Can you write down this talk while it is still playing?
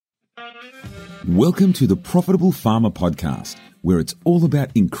Welcome to the Profitable Farmer Podcast, where it's all about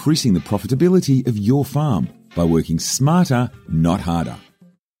increasing the profitability of your farm by working smarter, not harder.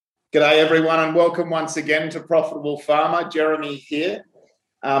 G'day everyone, and welcome once again to Profitable Farmer. Jeremy here.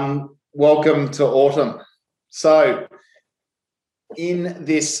 Welcome to autumn. So in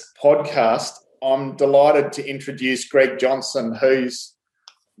this podcast, I'm delighted to introduce Greg Johnson, who's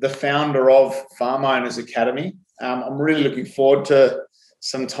the founder of Farm Owners Academy. I'm really looking forward to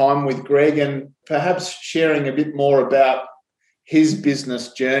some time with Greg and perhaps sharing a bit more about his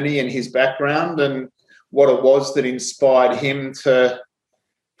business journey and his background and what it was that inspired him to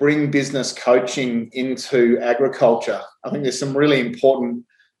bring business coaching into agriculture. I think there's some really important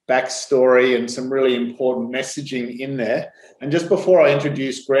backstory and some really important messaging in there. And just before I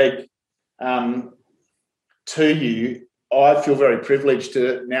introduce Greg to you, I feel very privileged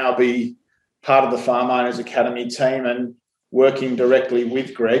to now be part of the Farm Owners Academy team and working directly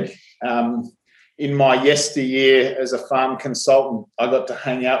with Greg. In my yesteryear as a farm consultant, I got to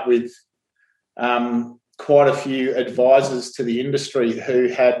hang out with quite a few advisors to the industry who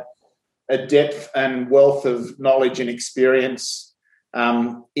had a depth and wealth of knowledge and experience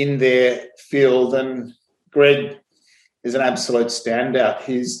in their field. And Greg is an absolute standout.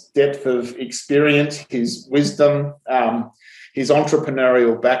 His depth of experience, his wisdom, his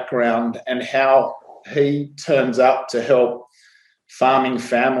entrepreneurial background, and how he turns up to help farming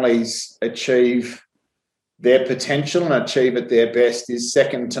families achieve their potential and achieve at their best is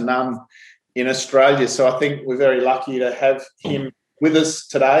second to none in Australia. So I think we're very lucky to have him with us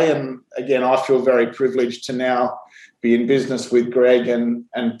today. And again, I feel very privileged to now be in business with Greg and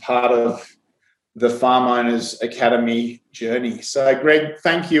part of the Farm Owners Academy journey. So Greg,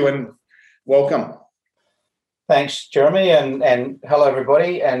 thank you and welcome. Thanks, Jeremy, and hello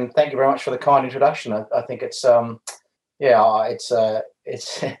everybody, and thank you very much for the kind introduction. I think it's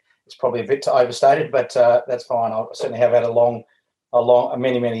it's probably a bit overstated, but that's fine. I certainly have had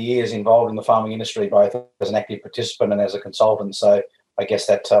many years involved in the farming industry, both as an active participant and as a consultant. So I guess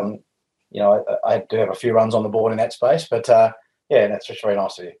that I do have a few runs on the board in that space, but that's just very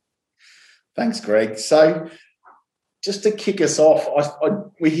nice of you. Thanks, Greg. So just to kick us off,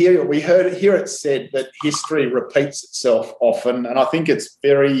 we hear it said that history repeats itself often, and I think it's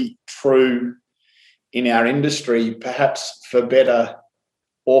very true in our industry, perhaps for better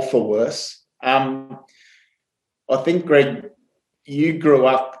or for worse. I think, Greg, you grew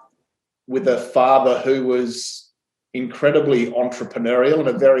up with a father who was incredibly entrepreneurial and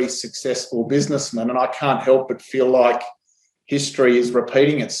a very successful businessman, and I can't help but feel like history is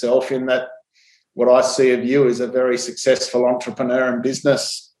repeating itself in that what I see of you is a very successful entrepreneur and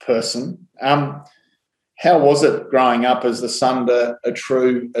business person. How was it growing up as the son to a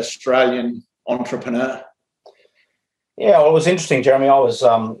true Australian entrepreneur? Yeah, well, it was interesting, Jeremy. I was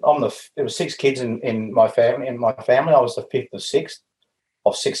there were 6 kids in my family. I was the 5th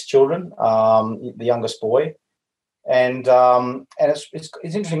of 6 children, the youngest boy, and it's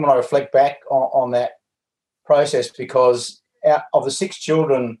interesting when I reflect back on that process, because out of the 6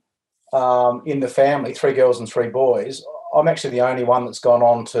 children in the family, 3 girls and 3 boys, I'm actually the only one that's gone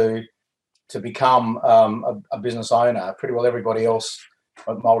on to become a business owner. Pretty well everybody else.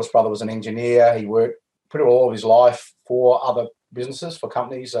 My oldest brother was an engineer. He worked pretty well all of his life for other businesses, for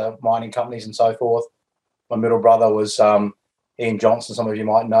companies, mining companies and so forth. My middle brother was Ian Johnson. Some of you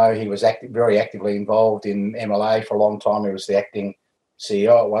might know. He was very actively involved in MLA for a long time. He was the acting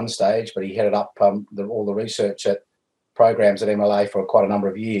CEO at one stage, but he headed up all the research at programs at MLA for quite a number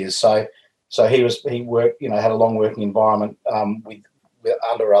of years. So he worked, had a long working environment with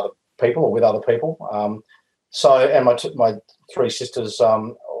other people. And my 3 sisters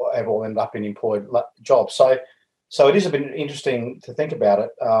have all ended up in employed jobs. So it is a bit interesting to think about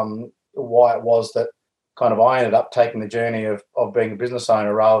it, why it was that kind of I ended up taking the journey of being a business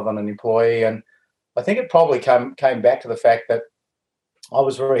owner rather than an employee. And I think it probably came back to the fact that I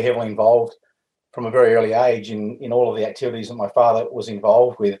was very heavily involved from a very early age in all of the activities that my father was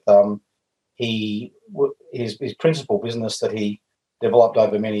involved with. His principal business that he developed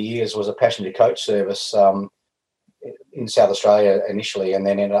over many years was a passenger coach service in South Australia initially, and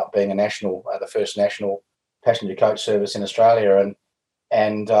then ended up being the first national passenger coach service in Australia.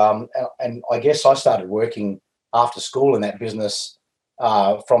 And I guess I started working after school in that business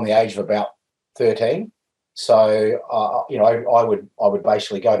from the age of about 13. So I would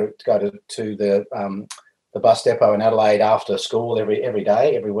basically go to the bus depot in Adelaide after school every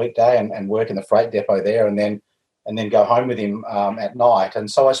day, every weekday, and work in the freight depot there, and then go home with him at night. And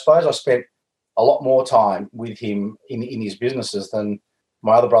so I suppose I spent a lot more time with him in his businesses than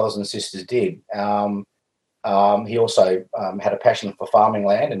my other brothers and sisters did. He also had a passion for farming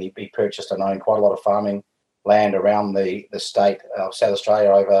land, and he purchased and owned quite a lot of farming land around the state of South Australia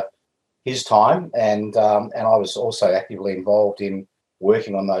over his time. And I was also actively involved in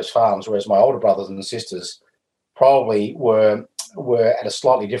working on those farms, whereas my older brothers and sisters probably were at a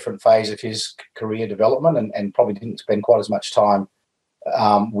slightly different phase of his career development, and probably didn't spend quite as much time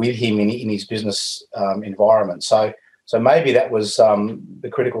with him in his business environment. So maybe that was the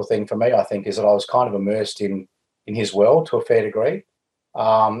critical thing for me, I think, is that I was kind of immersed in his world to a fair degree.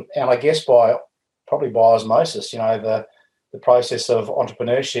 And I guess probably by osmosis, the process of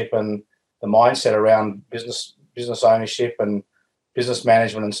entrepreneurship and the mindset around business ownership and business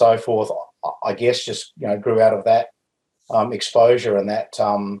management and so forth, I guess just grew out of that exposure and that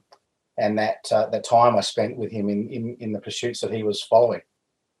time I spent with him in the pursuits that he was following.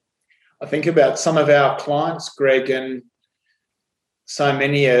 I think about some of our clients, Greg, and so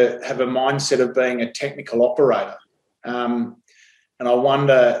many have a mindset of being a technical operator. And I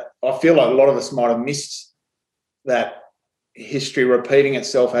wonder, I feel like a lot of us might have missed that history repeating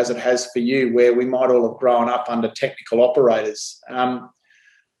itself as it has for you, where we might all have grown up under technical operators.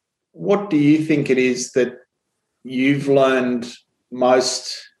 What do you think it is that you've learned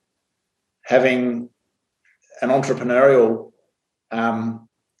most having an entrepreneurial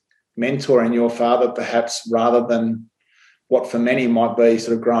mentor in your father, perhaps, rather than what for many might be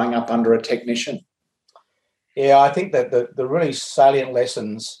sort of growing up under a technician? Yeah, I think that the really salient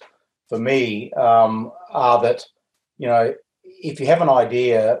lessons for me are that, if you have an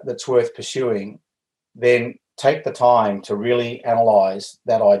idea that's worth pursuing, then take the time to really analyse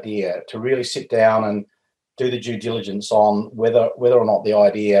that idea, to really sit down and do the due diligence on whether or not the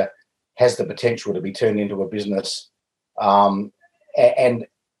idea has the potential to be turned into a business. And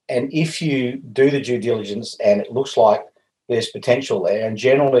if you do the due diligence and it looks like there's potential there, and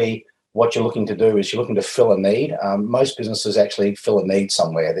generally what you're looking to do is you're looking to fill a need. Most businesses actually fill a need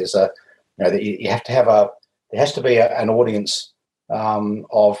somewhere. There's you have to have there has to be an audience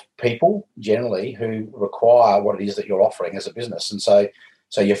of people generally who require what it is that you're offering as a business. And so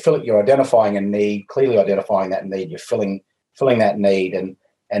you're identifying a need, clearly identifying that need, you're filling that need, and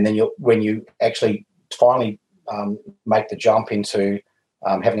then when you actually finally make the jump into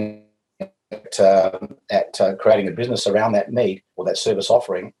having creating a business around that need or that service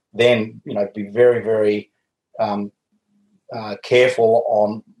offering, then be very, very careful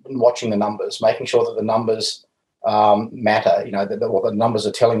on watching the numbers, making sure that the numbers matter. That the numbers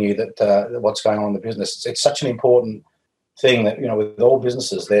are telling you that what's going on in the business. It's such an important thing that with all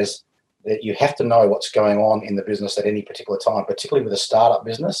businesses, that you have to know what's going on in the business at any particular time, particularly with a startup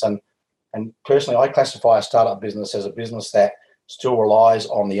business. And personally, I classify a startup business as a business that still relies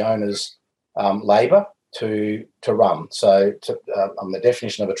on the owner's labour to run. So the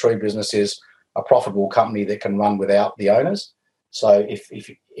definition of a true business is a profitable company that can run without the owners. So if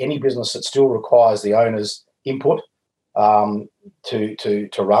any business that still requires the owner's input to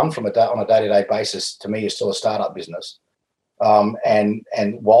run on a day-to-day basis, to me is still a startup business. And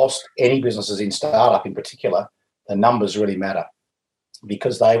whilst any businesses in startup in particular, the numbers really matter,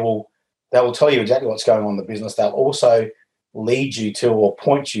 because they will tell you exactly what's going on in the business. They'll also lead you to, or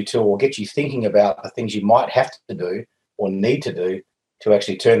point you to, or get you thinking about the things you might have to do or need to do to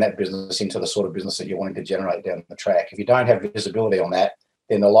actually turn that business into the sort of business that you're wanting to generate down the track. If you don't have visibility on that,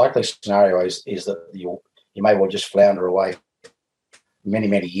 then the likely scenario is that you may well just flounder away many,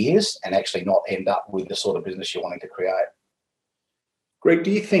 many years and actually not end up with the sort of business you're wanting to create. Greg,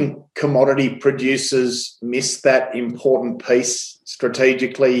 do you think commodity producers miss that important piece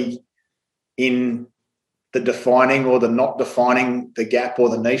strategically in the defining or the not defining the gap or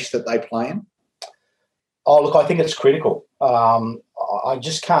the niche that they play in? Oh, look, I think it's critical. I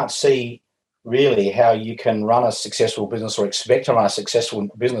just can't see really how you can run a successful business or expect to run a successful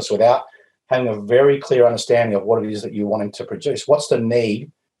business without having a very clear understanding of what it is that you're wanting to produce. What's the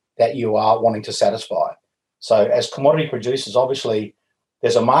need that you are wanting to satisfy? So as commodity producers, obviously,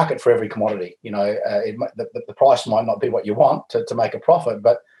 there's a market for every commodity. The price might not be what you want to make a profit,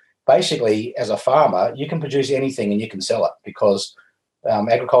 but basically, as a farmer, you can produce anything and you can sell it, because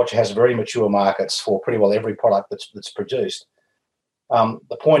agriculture has very mature markets for pretty well every product that's produced.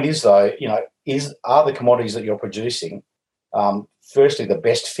 The point is, though, are the commodities that you're producing, firstly, the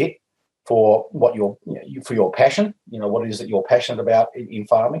best fit for what for your passion? What it is that you're passionate about in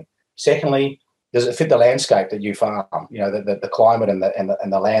farming. Secondly, does it fit the landscape that you farm? The climate and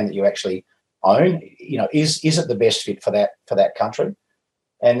the land that you actually own. Is it the best fit for that country?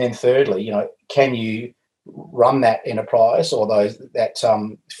 And then thirdly, can you run that enterprise or those that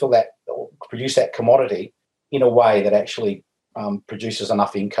fill that or produce that commodity in a way that actually produces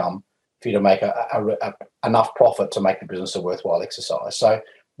enough income for you to make enough profit to make the business a worthwhile exercise. So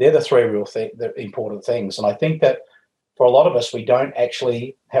they're the three the important things. And I think that for a lot of us, we don't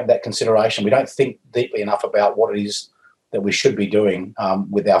actually have that consideration. We don't think deeply enough about what it is that we should be doing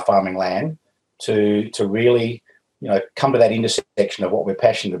with our farming land to really, come to that intersection of what we're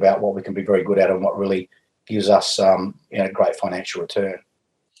passionate about, what we can be very good at, and what really gives us great financial return.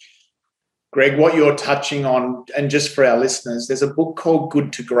 Greg, what you're touching on, and just for our listeners, there's a book called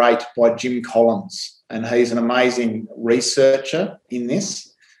Good to Great by Jim Collins, and he's an amazing researcher in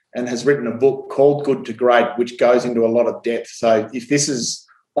this and has written a book called Good to Great, which goes into a lot of depth. So if this is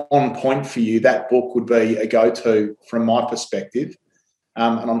on point for you, that book would be a go-to from my perspective,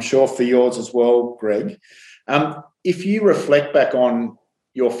 and I'm sure for yours as well, Greg. If you reflect back on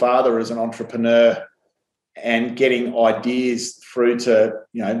your father as an entrepreneur and getting ideas through to,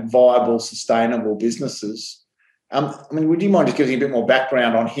 viable, sustainable businesses, would you mind just giving a bit more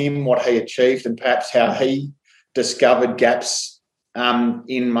background on him, what he achieved, and perhaps how he discovered gaps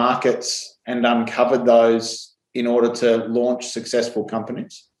in markets and uncovered those in order to launch successful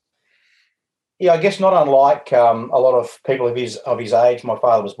companies? Yeah, I guess not unlike a lot of people of his age. My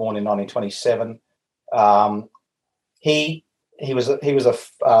father was born in 1927. He was a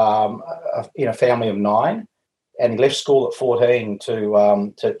family of 9, and he left school at 14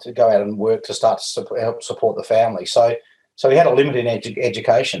 to go out and work to start to help support the family. So he had a limited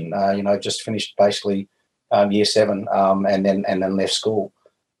education. Just finished basically year 7, and then left school.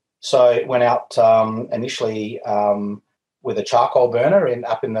 So went out initially with a charcoal burner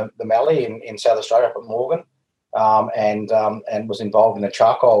up in the Mallee in South Australia, up at Morgan, and was involved in a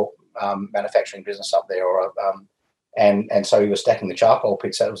charcoal manufacturing business up there, and so he was stacking the charcoal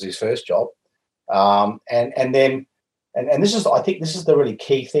pits. That was his first job, and then this is, I think, this is the really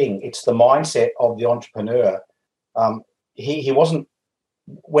key thing. It's the mindset of the entrepreneur. He wasn't,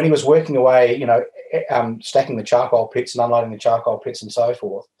 when he was working away, stacking the charcoal pits and unloading the charcoal pits and so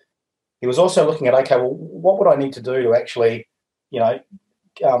forth. He was also looking at, okay, well, what would I need to do to actually,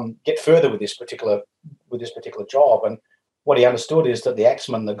 get further with this particular job? And what he understood is that the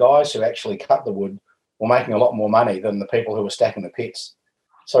axemen, the guys who actually cut the wood, were making a lot more money than the people who were stacking the pits.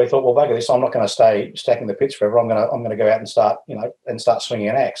 So he thought, well, bugger this, I'm not going to stay stacking the pits forever. I'm going to go out and start swinging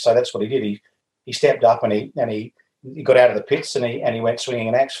an axe. So that's what he did. He stepped up and he got out of the pits and he went swinging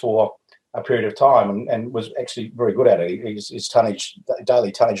an axe for a period of time and was actually very good at it. His tonnage,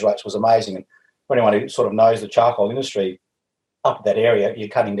 daily tonnage rates was amazing. And for anyone who sort of knows the charcoal industry up that area, you're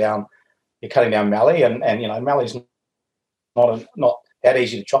cutting down mallee, and mallee's not that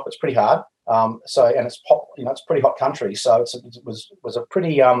easy to chop. It's pretty hard. And it's pretty hot country. So it was a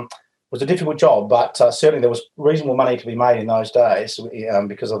pretty was a difficult job, but certainly there was reasonable money to be made in those days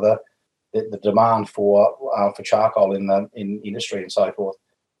because of the demand for charcoal in industry and so forth.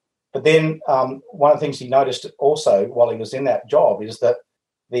 But then one of the things he noticed also while he was in that job is that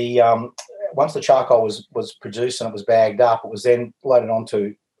once the charcoal was produced and it was bagged up, it was then loaded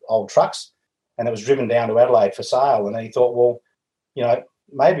onto old trucks and it was driven down to Adelaide for sale. And then he thought, well,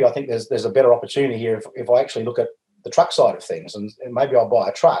 maybe I think there's a better opportunity here if I actually look at the truck side of things, and maybe I'll buy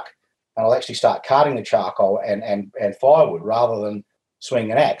a truck and I'll actually start carting the charcoal and firewood rather than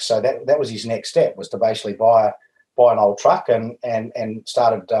swing an axe. So that was his next step, was to basically buy an old truck and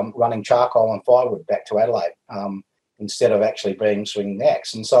started running charcoal and firewood back to Adelaide instead of actually swinging the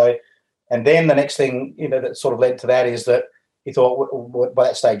axe. And then the next thing that sort of led to that is that he thought by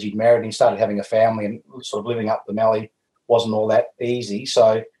that stage he'd married and he started having a family, and sort of living up the Mallee wasn't all that easy.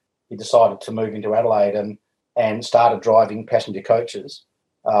 So he decided to move into Adelaide and started driving passenger coaches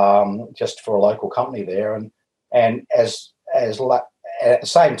just for a local company there. And as at the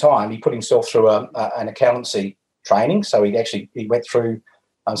same time, he put himself through an accountancy training. So he went through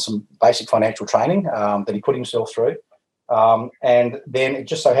some basic financial training that he put himself through. And then it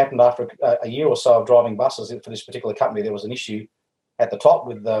just so happened after a year or so of driving buses for this particular company, there was an issue at the top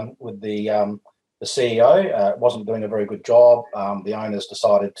with the CEO. Wasn't doing a very good job. The owners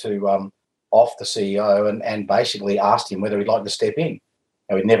decided to off the CEO and basically asked him whether he'd like to step in.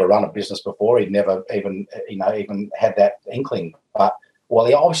 Now, he'd never run a business before. He'd never even had that inkling. But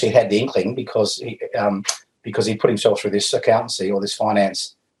he obviously had the inkling because he put himself through this accountancy or this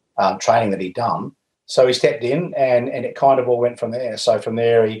finance training that he'd done. So he stepped in, and it kind of all went from there. So from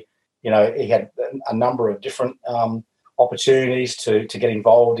there, he had a number of different opportunities to get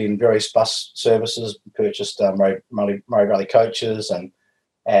involved in various bus services. Purchased Murray Valley Coaches and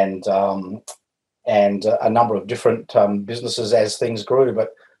a number of different businesses as things grew. But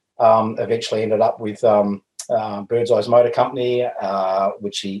eventually ended up with Bird's Eyes Motor Company,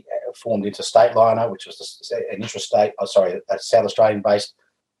 which he formed into Stateliner, which was a South Australian-based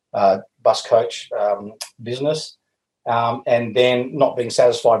bus coach business. And then not being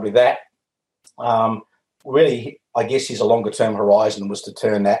satisfied with that, really, I guess his longer term horizon was to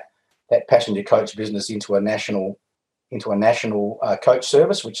turn that passenger coach business into a national coach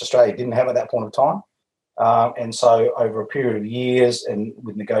service, which Australia didn't have at that point of time. And so over a period of years and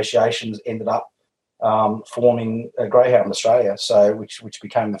with negotiations, ended up forming Greyhound Australia, so which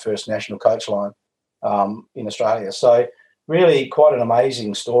became the first national coach line in Australia. So really quite an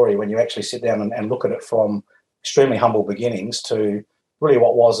amazing story when you actually sit down and look at it from extremely humble beginnings to really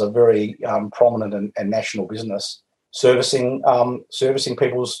what was a very prominent and national business servicing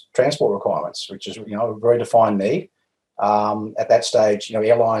people's transport requirements, which is a very defined need. At that stage,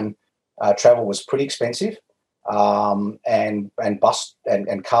 airline travel was pretty expensive, and bus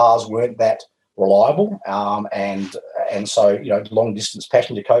and cars weren't that reliable, and so long distance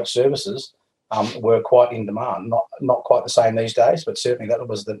passenger coach services were quite in demand. Not quite the same these days, but certainly that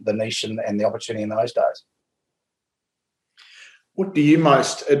was the niche and the opportunity in those days. What do you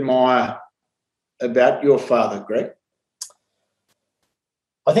most admire about your father, Greg?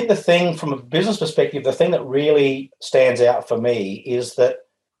 I think the thing from a business perspective, the thing that really stands out for me is that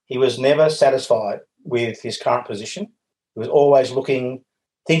he was never satisfied with his current position. He was always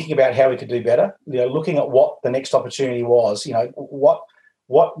thinking about how he could do better, looking at what the next opportunity was, what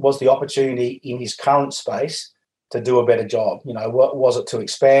was the opportunity in his current space to do a better job? What was it to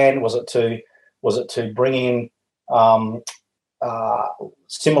expand? Was it to bring in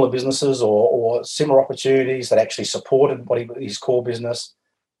similar businesses or similar opportunities that actually supported his core business?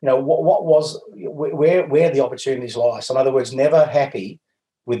 What was where the opportunities lie. So in other words, never happy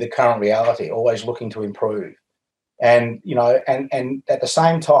with the current reality, always looking to improve. And and at the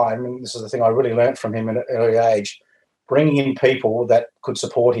same time, and this is the thing I really learned from him at an early age, bringing in people that could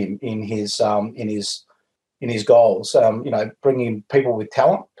support him in his goals. Bringing in people with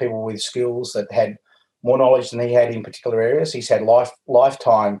talent, people with skills that had more knowledge than he had in particular areas. He's had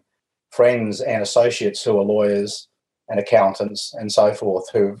lifetime friends and associates who are lawyers and accountants and so forth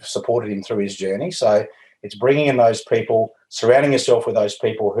who've supported him through his journey. So it's bringing in those people, surrounding yourself with those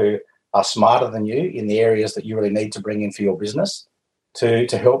people who are smarter than you in the areas that you really need to bring in for your business to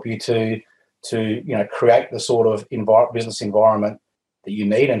help you to create the sort of business environment that you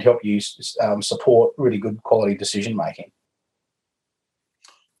need and help you support really good quality decision making.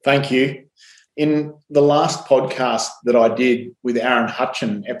 Thank you. In the last podcast that I did with Aaron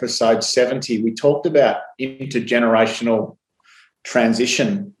Hutchin, episode 70, we talked about intergenerational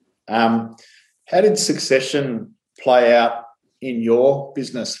transition. How did succession play out in your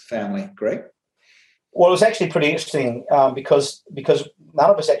business family, Greg? Well, it was actually pretty interesting because none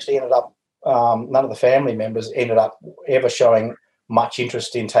of us actually ended up, none of the family members ended up ever showing much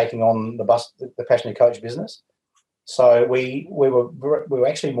interest in taking on the passenger coach business. So we were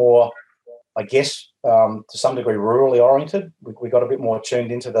actually more, I guess, to some degree, rurally oriented. We got a bit more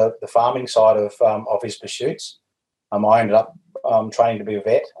tuned into the farming side of his pursuits. I ended up training to be a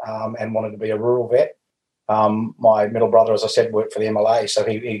vet and wanted to be a rural vet. My middle brother, as I said, worked for the MLA, so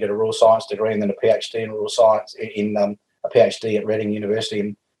he did a rural science degree and then a PhD in rural science a PhD at Reading University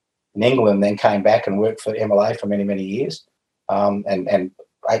in England. Then came back and worked for the MLA for many, many years. And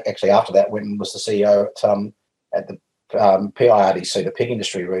actually after that went and was the CEO at the PIRDC, the Pig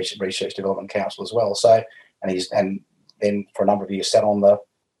Industry Research Development Council as well. So, and then for a number of years sat on the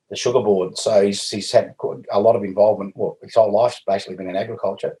sugar board. So he's had a lot of involvement. Well, his whole life's basically been in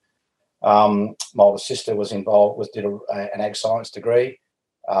agriculture. My older sister was involved, did an ag science degree.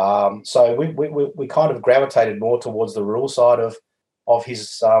 So we kind of gravitated more towards the rural side of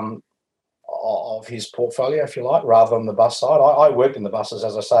his portfolio, if you like, rather than the bus side. I worked in the buses,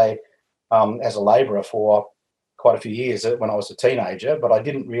 as I say, as a labourer for quite a few years when I was a teenager, but I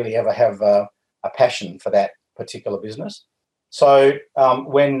didn't really ever have a passion for that particular business. So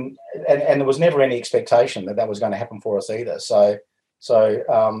and there was never any expectation that was going to happen for us either. So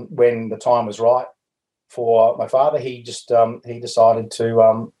when the time was right for my father, he just he decided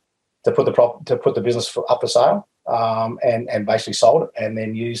to put the business up for sale and basically sold it, and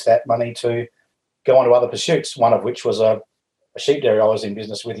then used that money to go on to other pursuits. One of which was a sheep dairy. I was in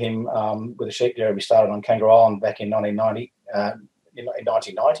business with him with a sheep dairy. We started on Kangaroo Island back in 1990. In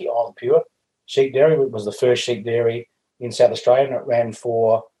 1990, Island Pure Sheep Dairy. It was the first sheep dairy in South Australia, and it ran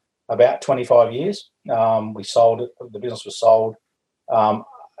for about 25 years. We sold it. The business was sold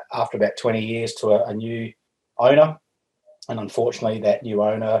after about 20 years to a new owner, and unfortunately that new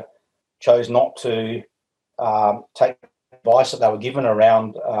owner chose not to take advice that they were given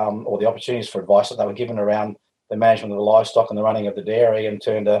around or the opportunities for advice that they were given around the management of the livestock and the running of the dairy, and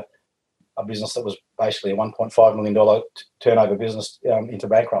turned a a business that was basically a $1.5 million turnover business into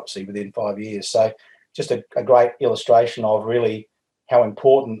bankruptcy within 5 years. So just a great illustration of really how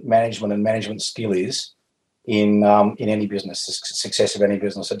important management and management skill is in any business, the success of any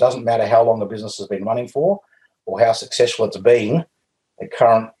business. It doesn't matter how long the business has been running for or how successful it's been. The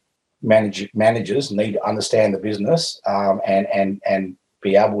current managers need to understand the business and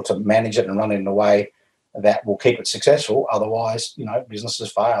be able to manage it and run it in a way that will keep it successful. Otherwise,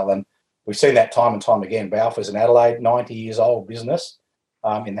 businesses fail. And we've seen that time and time again. Balfour's in Adelaide, 90 years old business,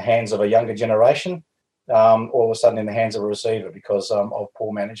 in the hands of a younger generation, all of a sudden in the hands of a receiver because of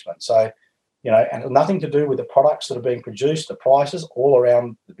poor management. So, and nothing to do with the products that are being produced, the prices, all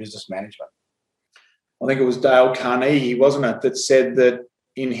around the business management. I think it was Dale Carnegie, wasn't it, that said that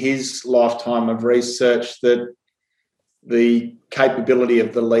in his lifetime of research that the capability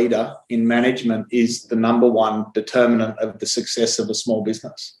of the leader in management is the number one determinant of the success of a small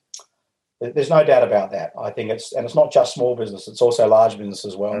business. There's no doubt about that. I think it's not just small business, it's also large business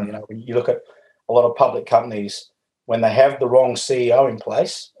as well. When you look at a lot of public companies, when they have the wrong CEO in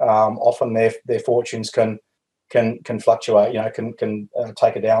place, often their fortunes can fluctuate, can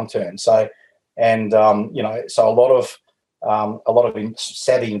take a downturn. So, so a lot of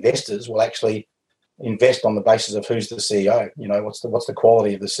savvy investors will actually invest on the basis of who's the CEO. What's the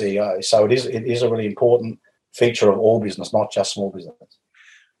quality of the CEO. So it is a really important feature of all business, not just small business.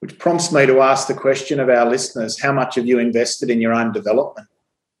 Which prompts me to ask the question of our listeners: how much have you invested in your own development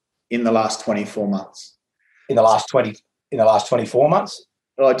in the last 24 months? In the last 24 months?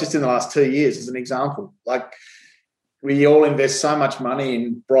 Well, just in the last 2 years, as an example. Like, we all invest so much money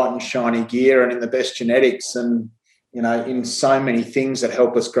in bright and shiny gear and in the best genetics and, in so many things that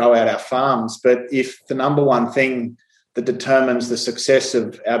help us grow out our farms. But if the number one thing that determines the success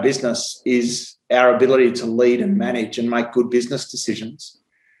of our business is our ability to lead and manage and make good business decisions,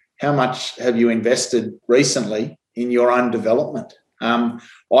 how much have you invested recently in your own development?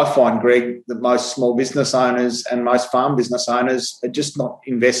 I find, Greg, that most small business owners and most farm business owners are just not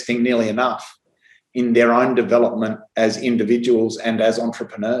investing nearly enough in their own development as individuals and as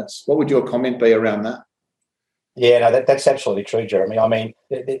entrepreneurs. What would your comment be around that? Yeah, no, that's absolutely true, Jeremy. I mean,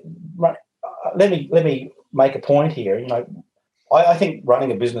 let me make a point here. I think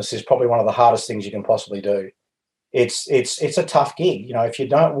running a business is probably one of the hardest things you can possibly do. It's a tough gig. If you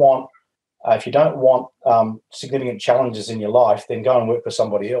don't want significant challenges in your life, then go and work for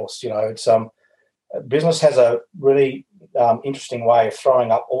somebody else. It's business has a really interesting way of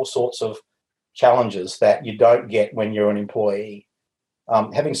throwing up all sorts of challenges that you don't get when you're an employee.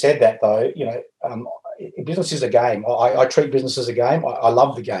 Having said that, though, business is a game. I treat business as a game. I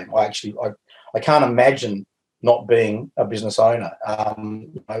love the game. I can't imagine not being a business owner.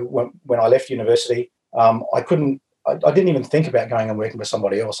 When I left university, I didn't even think about going and working for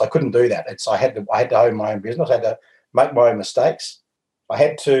somebody else. I couldn't do that. I had to own my own business. I had to make my own mistakes. I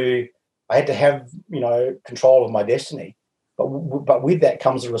had to have control of my destiny. But with that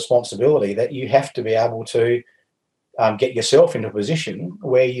comes a responsibility that you have to be able to get yourself into a position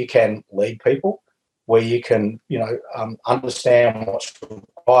where you can lead people, where you can understand what's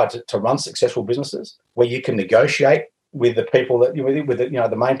required to run successful businesses, where you can negotiate with the people that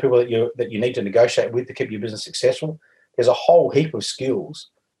the main people that you need to negotiate with to keep your business successful. There's a whole heap of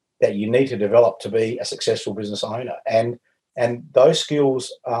skills that you need to develop to be a successful business owner, and those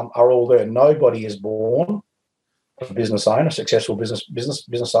skills are all there. Nobody is born a business owner, a successful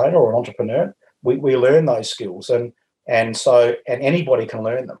business owner or an entrepreneur. We learn those skills, and anybody can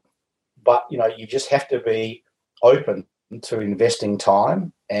learn them, but you just have to be open to investing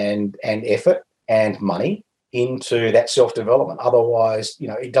time and effort and money into that self-development. Otherwise,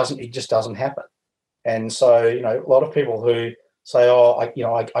 it just doesn't happen. And so, a lot of people who say,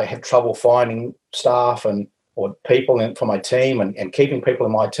 I have trouble finding staff or people for my team and keeping people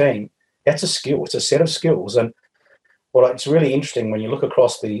in my team. That's a skill. It's a set of skills. And it's really interesting when you look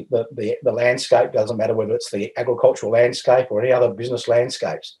across the landscape, doesn't matter whether it's the agricultural landscape or any other business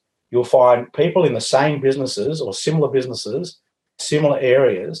landscapes, you'll find people in the same businesses or similar businesses, similar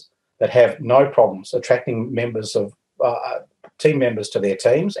areas, that have no problems attracting members of team members to their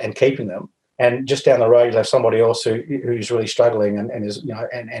teams and keeping them. And just down the road, you have somebody else who's really struggling and is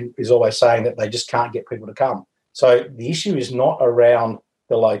and is always saying that they just can't get people to come. So the issue is not around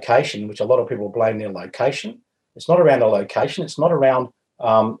the location, which a lot of people blame their location. It's not around the location. It's not around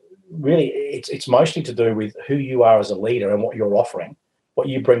really. It's mostly to do with who you are as a leader and what you're offering, what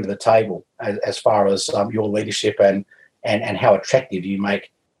you bring to the table as far as your leadership and how attractive you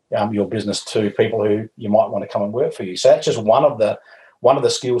make your business to people who you might want to come and work for you. So that's just one of the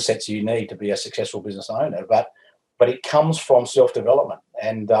skill sets you need to be a successful business owner. But it comes from self-development.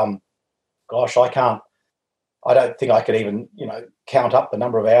 And gosh, I don't think I could even, count up the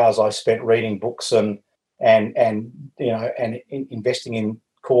number of hours I spent reading books and investing in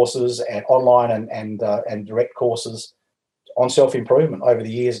courses and online and direct courses on self-improvement over the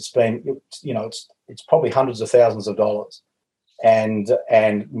years. It's probably hundreds of thousands of dollars and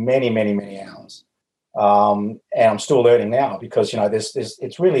many, many, many hours. And I'm still learning now because,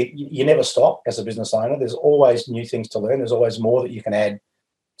 it's really, you never stop as a business owner. There's always new things to learn. There's always more that you can add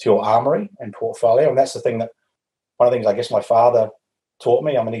to your armory and portfolio. And that's the thing one of the things I guess my father taught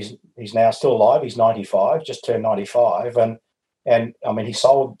me. I mean, he's now still alive. He's 95, just turned 95. And I mean, he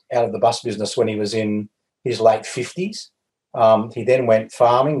sold out of the bus business when he was in his late 50s. He then went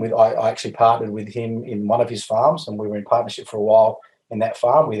farming. I actually partnered with him in one of his farms, and we were in partnership for a while in that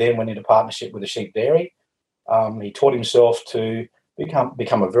farm. We then went into partnership with a sheep dairy. He taught himself to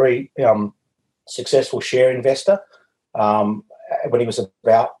become a very successful share investor when he was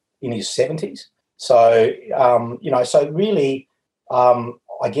about in his 70s. So, so really,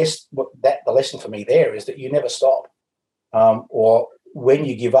 I guess the lesson for me there is that you never stop, or when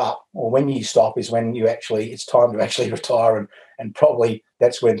you give up or when you stop is when it's time to actually retire, and probably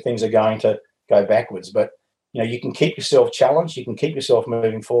that's when things are going to go backwards. But, you can keep yourself challenged, you can keep yourself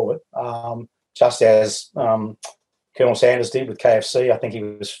moving forward, just as Colonel Sanders did with KFC. I think he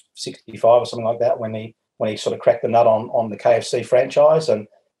was 65 or something like that when he sort of cracked the nut on the KFC franchise, and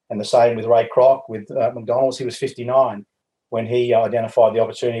the same with Ray Kroc with McDonald's. He was 59 when he identified the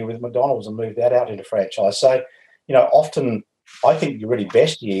opportunity with McDonald's and moved that out into franchise. So, often I think your really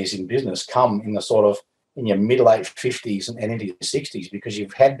best years in business come in in your mid-late 50s and into your 60s, because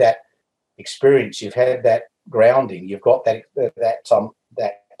you've had that experience, you've had that grounding, you've got that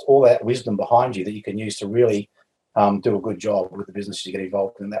all that wisdom behind you that you can use to really do a good job with the business you get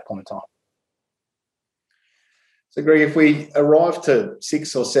involved in at that point in time. So, Greg, if we arrive to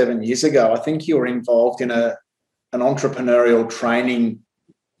 6 or 7 years ago, I think you were involved in an entrepreneurial training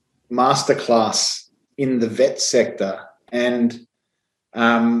masterclass in the vet sector. And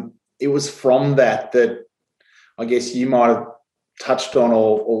it was from that I guess you might have touched on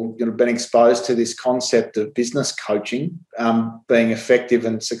or been exposed to this concept of business coaching, being effective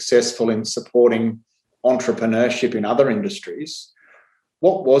and successful in supporting entrepreneurship in other industries.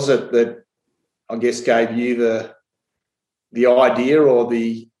 What was it that I guess gave you the idea or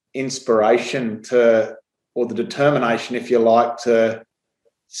the inspiration or the determination, if you like, to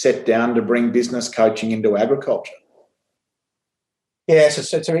set down to bring business coaching into agriculture? Yes,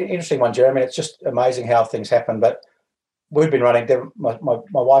 it's an interesting one, Jeremy. It's just amazing how things happen. But we've been running, my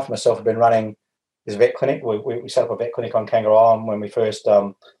wife and myself have been running this vet clinic. We set up a vet clinic on Kangaroo Island when we first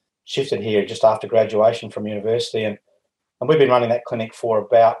shifted here just after graduation from university. And we've been running that clinic for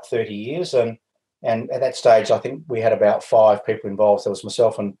about 30 years. And at that stage, I think we had about 5 people involved. There was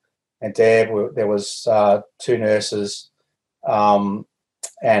myself and Deb. There was 2 nurses and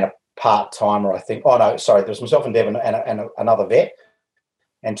a part-timer, I think. Oh, no, sorry. There was myself and Deb and another vet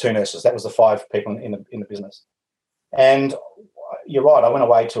and 2 nurses. That was the 5 people in the business. And you're right. I went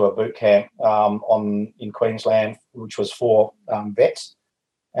away to a boot camp in Queensland, which was for vets.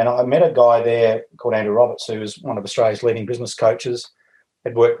 And I met a guy there called Andrew Roberts, who was one of Australia's leading business coaches.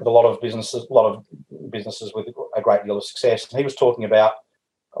 Had worked with a lot of businesses with a great deal of success. And he was talking a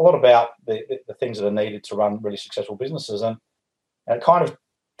lot about the things that are needed to run really successful businesses. And it kind of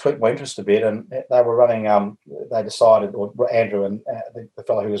tweaked my interest a bit. And they were running, they decided, or Andrew and the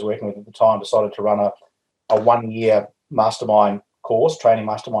fellow who was working with at the time decided to run a 1-year training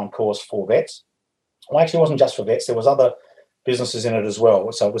mastermind course for vets. Well, actually, it wasn't just for vets. There was other businesses in it as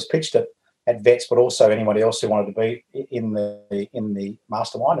well. So it was pitched at vets, but also anybody else who wanted to be in the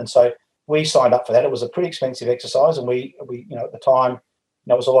mastermind. And so we signed up for that. It was a pretty expensive exercise, and we at the time,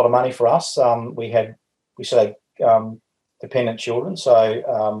 it was a lot of money for us. We had dependent children, so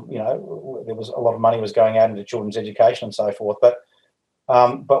there was a lot of money was going out into children's education and so forth. But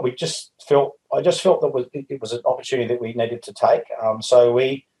I just felt that it was an opportunity that we needed to take. So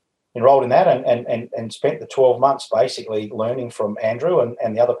we enrolled in that and spent the 12 months basically learning from Andrew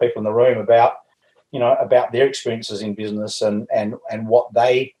and the other people in the room about their experiences in business and what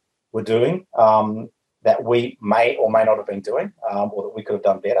they were doing that we may or may not have been doing or that we could have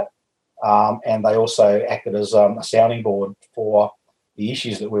done better. And they also acted as a sounding board for the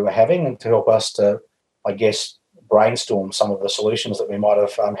issues that we were having and to help us to, I guess, brainstorm some of the solutions that we might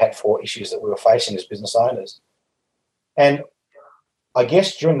have had for issues that we were facing as business owners. And I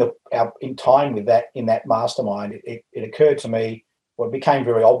guess during in time with that in that mastermind, it occurred to me, well, it became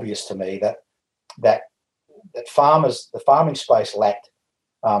very obvious to me that the farming space lacked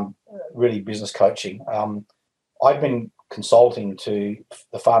really business coaching. I'd been consulting to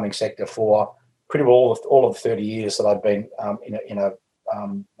the farming sector for pretty well all of the 30 years that I've been in the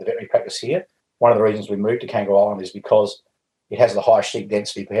veterinary practice here. One of the reasons we moved to Kangaroo Island is because it has the highest sheep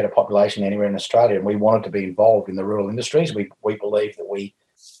density per head of population anywhere in Australia, and we wanted to be involved in the rural industries. We believed that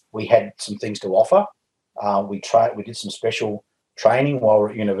we had some things to offer. We did some special training while we were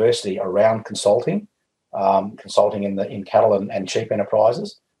at university around consulting in cattle and sheep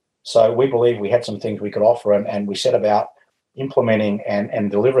enterprises. So we believe we had some things we could offer, and we set about implementing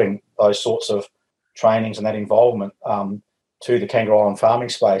and delivering those sorts of trainings and that involvement to the Kangaroo Island farming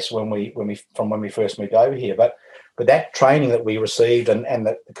space when we first moved over here. But that training that we received and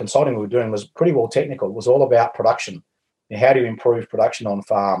the consulting we were doing was pretty well technical. It was all about production and how do you improve production on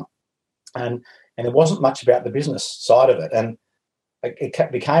farm, and there wasn't much about the business side of it. And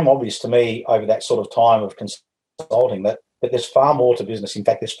it became obvious to me over that sort of time of consulting that there's far more to business. In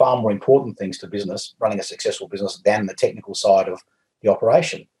fact, there's far more important things to business, running a successful business, than the technical side of the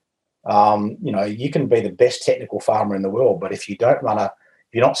operation. You can be the best technical farmer in the world, but if you're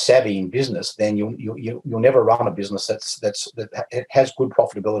not savvy in business, then you'll never run a business that has good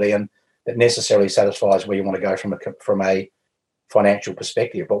profitability and that necessarily satisfies where you want to go from a financial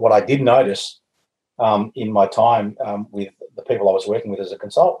perspective. But what I did notice in my time with the people I was working with as a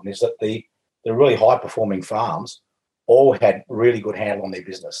consultant is that the really high performing farms all had really good handle on their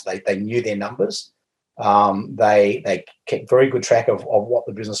business. They knew their numbers. They kept very good track of what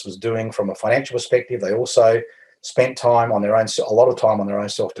the business was doing from a financial perspective. They also spent a lot of time on their own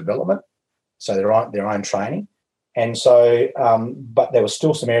self-development, so their own training. And so, but there were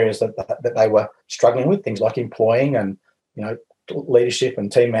still some areas that they were struggling with, things like employing and, leadership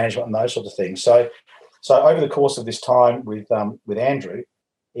and team management and those sorts of things. So over the course of this time with Andrew,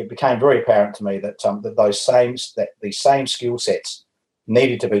 it became very apparent to me that these same skill sets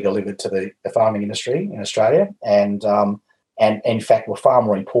needed to be delivered to the farming industry in Australia, and in fact were far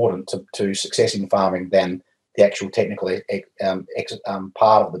more important to success in farming than the actual technical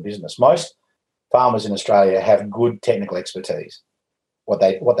part of the business. Most farmers in Australia have good technical expertise. What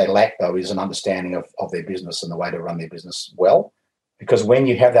they lack, though, is an understanding of their business and the way to run their business well. Because when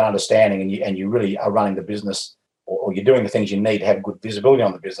you have that understanding and you really are running the business, or you're doing the things you need to have good visibility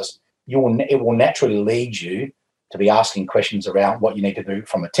on the business, it will naturally lead you to be asking questions around what you need to do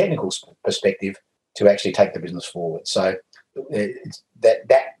from a technical perspective to actually take the business forward. So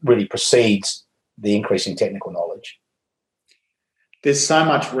that really precedes the increase in technical knowledge. There's so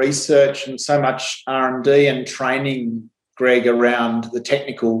much research and so much R&D and training, Greg, around the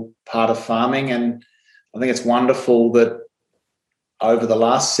technical part of farming, and I think it's wonderful that over the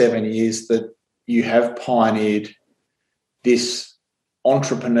last 7 years that you have pioneered this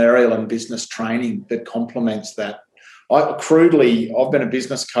entrepreneurial and business training that complements that. I've been a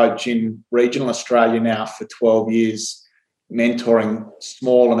business coach in regional Australia now for 12 years, mentoring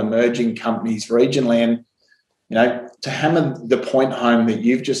small and emerging companies regionally. And, to hammer the point home that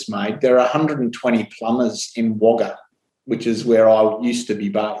you've just made, there are 120 plumbers in Wagga, which is where I used to be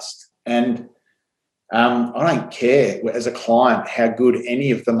based. And I don't care as a client how good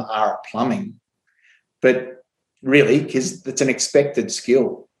any of them are at plumbing, but really, because it's an expected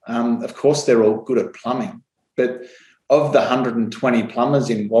skill. Of course, they're all good at plumbing, but of the 120 plumbers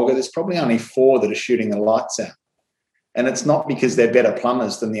in Wagga, there's probably only 4 that are shooting the lights out. And it's not because they're better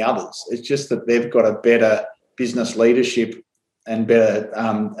plumbers than the others. It's just that they've got a better business leadership and better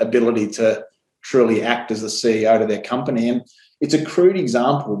ability to truly act as the CEO to their company. And it's a crude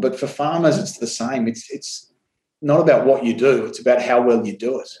example, but for farmers, it's the same. It's not about what you do. It's about how well you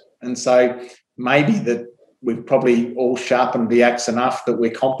do it. And so maybe that we've probably all sharpened the axe enough that we're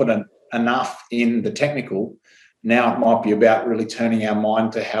competent enough in the technical. Now it might be about really turning our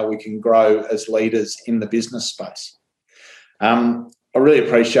mind to how we can grow as leaders in the business space. I really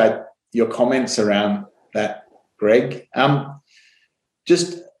appreciate your comments around that, Greg.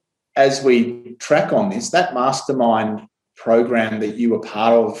 Just as we track on this, that mastermind program that you were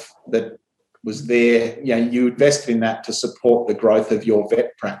part of that was there, you invested in that to support the growth of your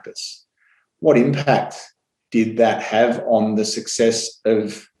vet practice. What impact did that have on the success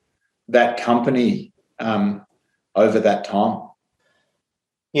of that company over that time?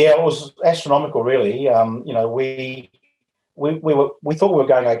 Yeah, it was astronomical, really. We thought we were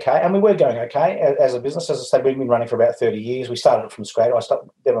going okay, and we were going okay as a business. As I say, we've been running for about 30 years. We started it from scratch.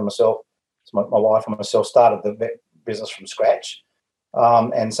 Deb and myself, my wife and myself, started the vet business from scratch.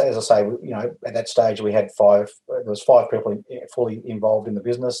 And so, as I say, at that stage we had there was 5 people fully involved in the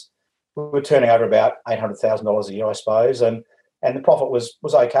business. We were turning over about $800,000 a year, I suppose, and the profit was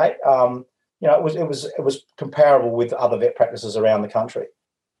okay. It was comparable with other vet practices around the country.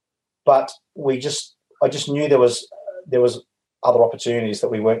 But I just knew there was there was other opportunities that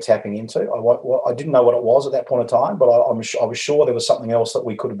we weren't tapping into. I didn't know what it was at that point in time, but I was sure there was something else that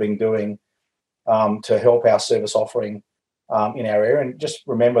we could have been doing to help our service offering in our area. And just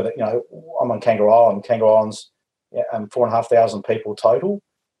remember that, I'm on Kangaroo Island. Kangaroo Island's 4,500 people total.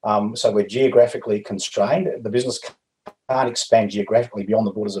 So we're geographically constrained. The business can't expand geographically beyond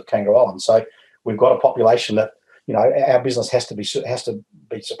the borders of Kangaroo Island. So we've got a population that, our business has to be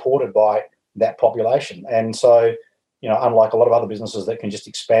supported by that population. And so, unlike a lot of other businesses that can just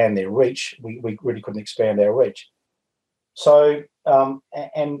expand their reach, we really couldn't expand our reach. So,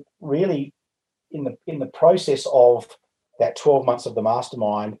 and really, in the process of that 12 months of the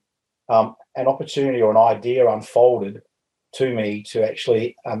mastermind, an opportunity or an idea unfolded to me to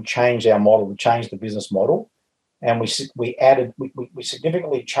actually change our model, change the business model, and we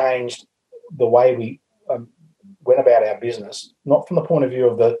significantly changed the way we went about our business, not from the point of view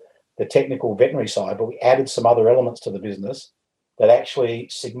of the technical veterinary side, but we added some other elements to the business that actually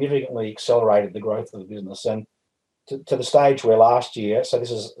significantly accelerated the growth of the business. And to the stage where last year, so this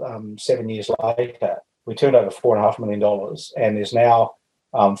is 7 years later, we turned over $4.5 million, and there's now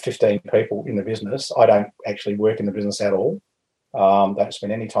 15 people in the business. I don't actually work in the business at all. Don't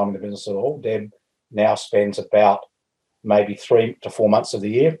spend any time in the business at all. Deb now spends about maybe 3 to 4 months of the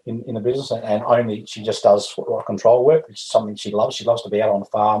year in the business, and only she just does foot rot control work, which is something she loves. She loves to be out on the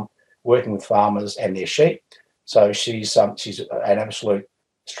farm, working with farmers and their sheep. So she's an absolute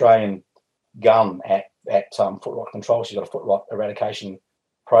Australian gun at foot rot control. She's got a foot rot eradication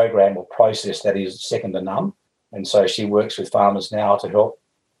program or process that is second to none. And so she works with farmers now to help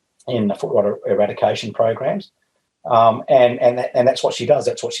in the foot rot eradication programs. And that's what she does.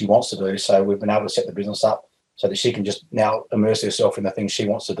 That's what she wants to do. So we've been able to set the business up so that she can just now immerse herself in the things she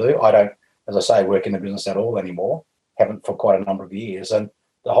wants to do. I don't, as I say, work in the business at all anymore. Haven't for quite a number of years. And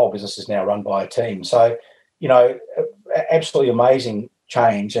the whole business is now run by a team. So, absolutely amazing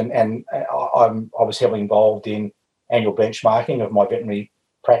change. And I was heavily involved in annual benchmarking of my veterinary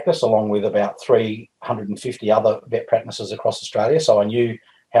practice, along with about 350 other vet practices across Australia. So I knew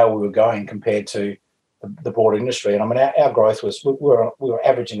how we were going compared to the broader industry. And I mean, our growth was, we were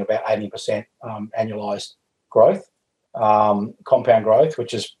averaging about 80% annualized growth, compound growth,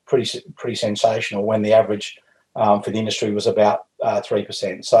 which is pretty sensational when the average for the industry was about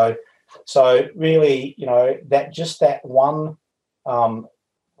 3%. So really, that one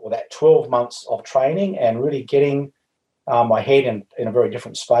or that 12 months of training and really getting my head in a very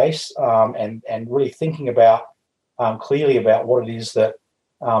different space and really thinking about clearly about what it is that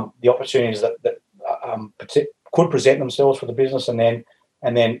the opportunities that could present themselves for the business, and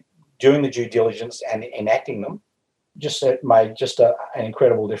then doing the due diligence and enacting them just made just an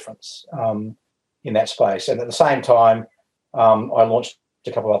incredible difference in that space. And at the same time, I launched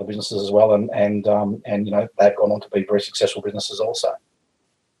a couple of other businesses as well, and they've gone on to be very successful businesses also.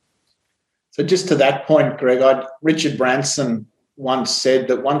 So just to that point, Greg, Richard Branson once said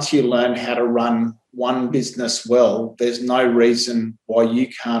that once you learn how to run one business well, there's no reason why you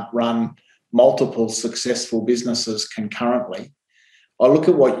can't run multiple successful businesses concurrently. I look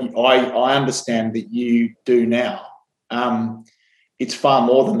at what I understand that you do now. It's far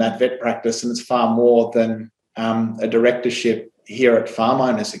more than that vet practice, and it's far more than a directorship here at Farm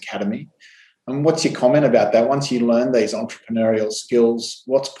Owners Academy. And what's your comment about that? Once you learn these entrepreneurial skills,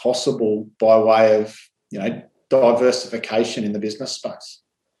 what's possible by way of, diversification in the business space?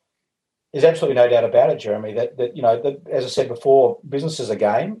 There's absolutely no doubt about it, Jeremy, that as I said before, business is a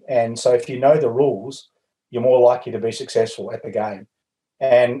game. And so if you know the rules, you're more likely to be successful at the game.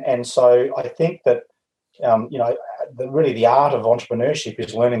 And so I think that, really the art of entrepreneurship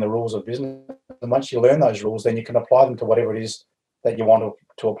is learning the rules of business. And once you learn those rules, then you can apply them to whatever it is that you want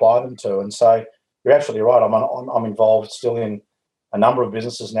to apply them to. And so you're absolutely right. I'm involved still in a number of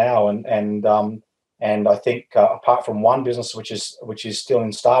businesses now, and I think apart from one business which is still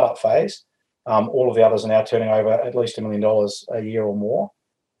in startup phase, all of the others are now turning over at least $1 million a year or more.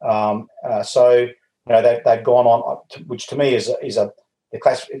 So they've gone on, which to me is the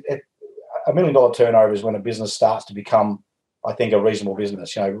class. $1 million turnover is when a business starts to become, I think, a reasonable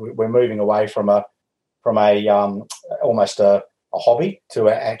business. We're moving away from almost a hobby to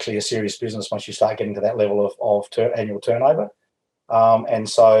actually a serious business once you start getting to that level of annual turnover. And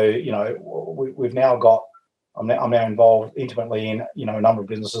so, we've now got, I'm now involved intimately in, a number of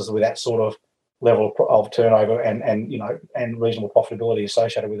businesses with that sort of level of turnover and reasonable profitability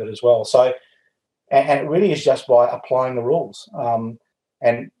associated with it as well. So, and it really is just by applying the rules.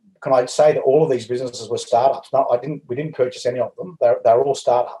 And can I say that all of these businesses were startups? No, we didn't purchase any of them. They're all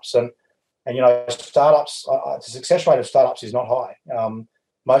startups. And startups, the success rate of startups is not high.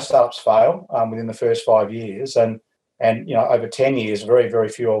 Most startups fail within the first 5 years. And And, over 10 years, very, very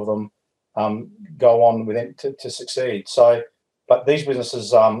few of them go on with it to succeed. So, but these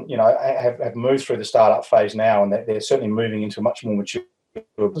businesses, have moved through the startup phase now, and they're certainly moving into a much more mature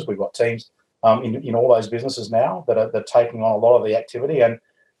business. We've got teams in all those businesses now that are taking on a lot of the activity, and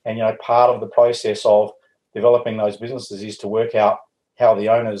part of the process of developing those businesses is to work out how the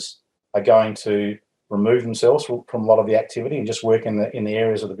owners are going to remove themselves from a lot of the activity and just work in the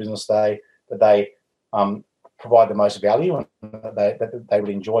areas of the business that they provide the most value and that they would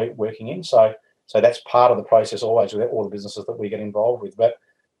enjoy working in. So that's part of the process always with all the businesses that we get involved with. But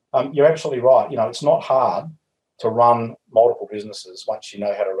you're absolutely right. It's not hard to run multiple businesses once you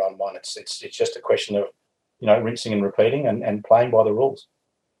know how to run one. It's just a question of rinsing and repeating and playing by the rules.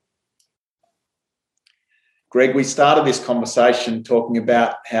 Greg, we started this conversation talking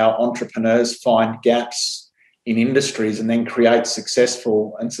about how entrepreneurs find gaps in industries and then create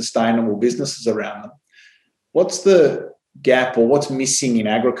successful and sustainable businesses around them. What's the gap or what's missing in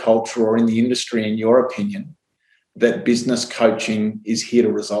agriculture or in the industry, in your opinion, that business coaching is here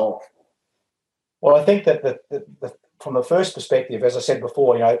to resolve? Well, I think that from the first perspective, as I said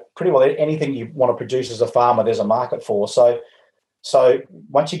before, pretty well anything you want to produce as a farmer, there's a market for. So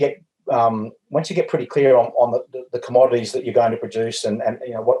once you get pretty clear on the commodities that you're going to produce and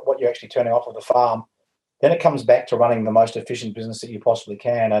what you're actually turning off of the farm, then it comes back to running the most efficient business that you possibly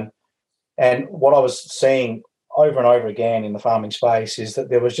can. And what I was seeing over and over again in the farming space is that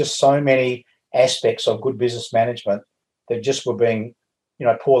there was just so many aspects of good business management that just were being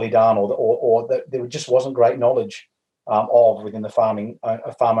poorly done, or that there just wasn't great knowledge of within the farm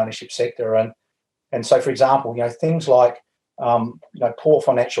ownership sector. And so, for example, things like poor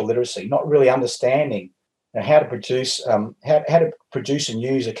financial literacy, not really understanding how to produce and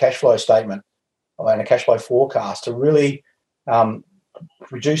use a cash flow statement and a cash flow forecast to really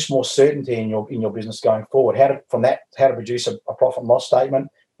produce more certainty in your business going forward. How to produce a profit and loss statement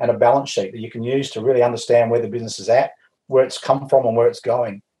and a balance sheet that you can use to really understand where the business is at, where it's come from, and where it's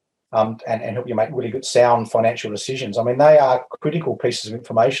going, and help you make really good, sound financial decisions. I mean, they are critical pieces of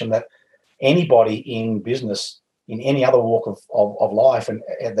information that anybody in business, in any other walk of life, and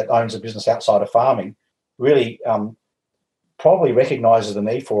that owns a business outside of farming, really probably recognises the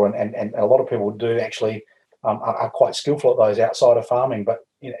need for, and a lot of people do actually are quite skillful at those outside of farming. But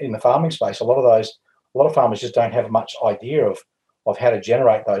in the farming space, a lot of farmers just don't have much idea of how to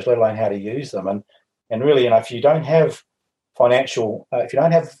generate those, let alone how to use them. And really, if you don't have financial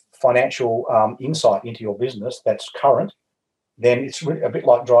insight into your business that's current, then it's really a bit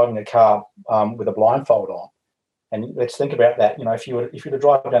like driving a car with a blindfold on. And let's think about that. If you were to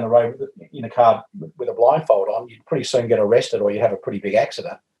drive down the road in a car with a blindfold on, you'd pretty soon get arrested, or you have a pretty big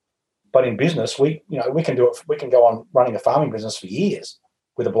accident. But in business, we can do it. We can go on running a farming business for years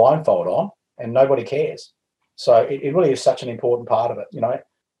with a blindfold on, and nobody cares. So it really is such an important part of it.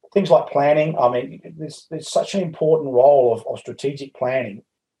 Things like planning. I mean, there's such an important role of strategic planning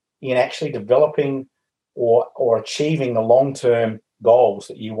in actually developing or achieving the long-term goals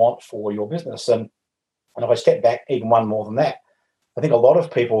that you want for your business. And if I step back even one more than that, I think a lot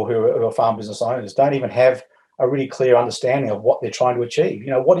of people who are farm business owners don't even have a really clear understanding of what they're trying to achieve.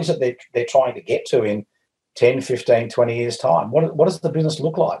 What is it they're trying to get to in 10, 15, 20 years' time? What does the business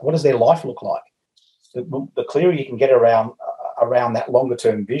look like? What does their life look like? The clearer you can get around that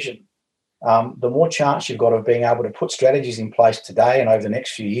longer-term vision, the more chance you've got of being able to put strategies in place today and over the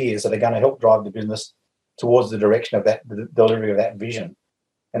next few years that are going to help drive the business towards the direction of the delivery of that vision.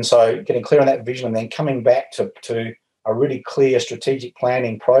 And so getting clear on that vision and then coming back to a really clear strategic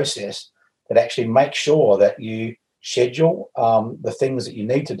planning process that actually makes sure that you schedule the things that you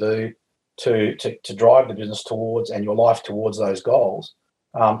need to do to drive the business towards and your life towards those goals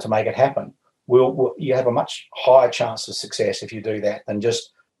to make it happen. You have a much higher chance of success if you do that than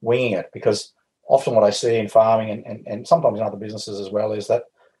just winging it, because often what I see in farming and sometimes in other businesses as well is that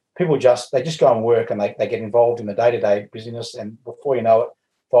people just go and work and they get involved in the day-to-day business, and before you know it,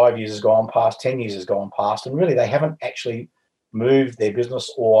 5 years has gone past, 10 years has gone past, and really they haven't actually moved their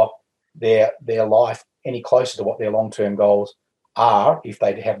business or their life any closer to what their long-term goals are, if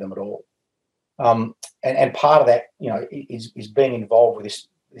they have them at all. And part of that, is being involved with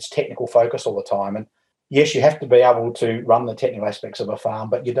this technical focus all the time. And yes, you have to be able to run the technical aspects of a farm,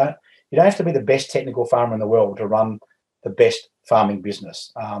 but you don't have to be the best technical farmer in the world to run the best farming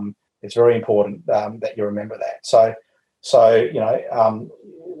business. It's very important that you remember that. So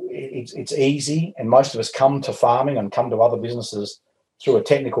it's easy, and most of us come to farming and come to other businesses through a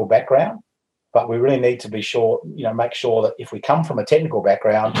technical background, but we really need to be sure, make sure that if we come from a technical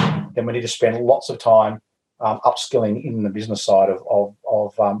background, then we need to spend lots of time upskilling in the business side of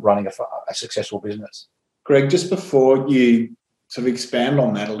running a successful business. Greg, just before you sort of expand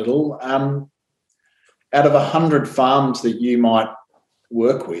on that a little, out of 100 farms that you might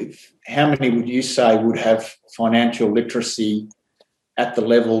work with, how many would you say would have financial literacy at the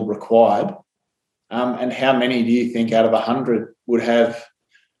level required? And how many do you think out of 100 would have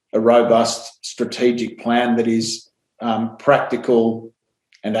a robust strategic plan that is practical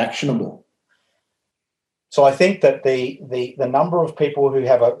and actionable? So I think that the number of people who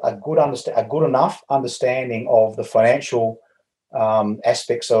have a good enough understanding of the financial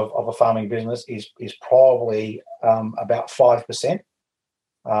aspects of a farming business is probably about 5%.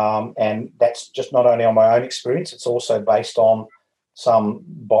 And that's just not only on my own experience, it's also based on some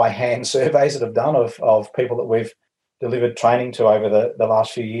by-hand surveys that I've done of people that we've delivered training to over the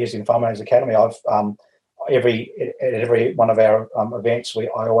last few years in Farm Owners Academy. I've every one of our events, I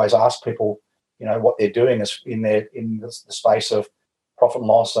always ask people, what they're doing is in the space of profit and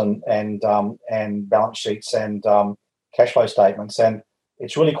loss and balance sheets and cash flow statements. And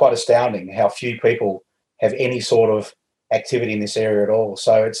it's really quite astounding how few people have any sort of activity in this area at all.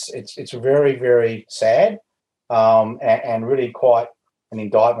 So it's very, very sad and really quite an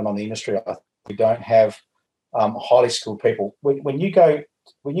indictment on the industry. I think we don't have highly skilled people. When you go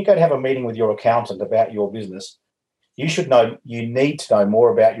to have a meeting with your accountant about your business, you need to know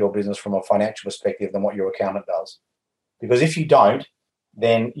more about your business from a financial perspective than what your accountant does. Because if you don't,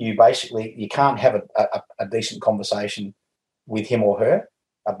 then you can't have a decent conversation with him or her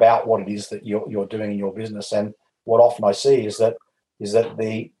about what it is that you're doing in your business. And what often I see is that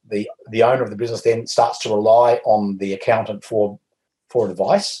the owner of the business then starts to rely on the accountant for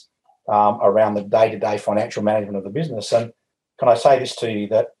advice around the day-to-day financial management of the business. And can I say this to you,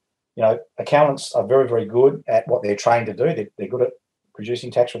 that accountants are very, very good at what they're trained to do. They're good at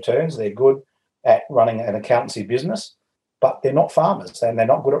producing tax returns. They're good at running an accountancy business, but they're not farmers, and they're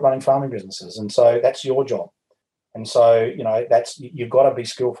not good at running farming businesses. And so that's your job. And so you've got to be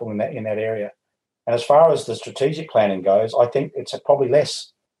skillful in that area. And as far as the strategic planning goes, I think it's probably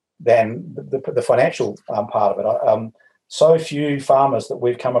less than the financial part of it. So few farmers that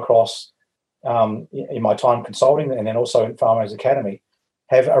we've come across in my time consulting and then also in Farm Owners Academy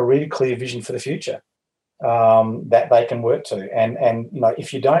have a really clear vision for the future that they can work to. And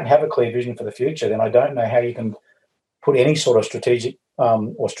if you don't have a clear vision for the future, then I don't know how you can put any sort of strategic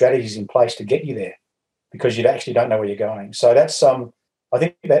or strategies in place to get you there, because you actually don't know where you're going. So that's I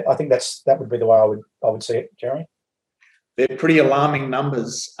think that would be the way I would see it, Jeremy. They're pretty alarming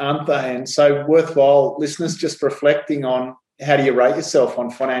numbers, aren't they? And so worthwhile listeners just reflecting on, how do you rate yourself on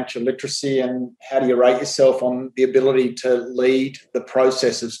financial literacy, and how do you rate yourself on the ability to lead the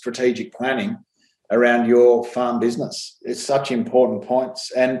process of strategic planning around your farm business? It's such important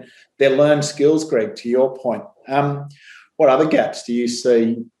points, and they're learned skills, Greg, to your point. What other gaps do you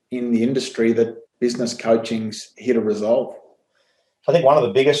see in the industry that business coaching's here to resolve? I think one of the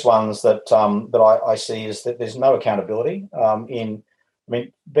biggest ones that I see is that there's no accountability. Being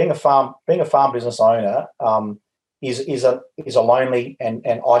a farm business owner is a lonely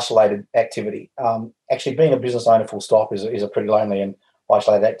and isolated activity. Actually, being a business owner full stop is a pretty lonely and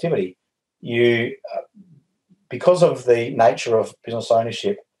isolated activity. Because of the nature of business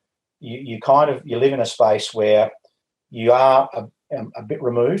ownership, you live in a space where you are a bit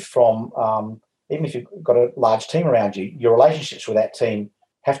removed from. Even if you've got a large team around you, your relationships with that team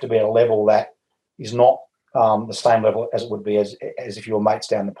have to be at a level that is not the same level as it would be as if you were mates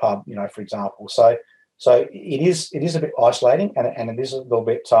down the pub, for example. So it is a bit isolating, and it is a little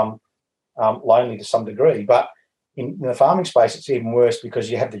bit lonely to some degree. But in the farming space, it's even worse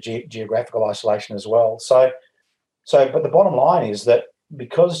because you have the geographical isolation as well. But the bottom line is that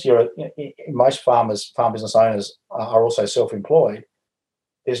because most farm business owners are also self-employed,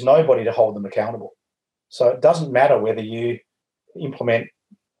 there's nobody to hold them accountable. So it doesn't matter whether you implement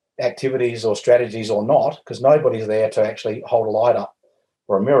activities or strategies or not, because nobody's there to actually hold a light up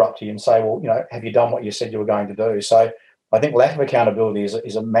or a mirror up to you and say, well, have you done what you said you were going to do? So I think lack of accountability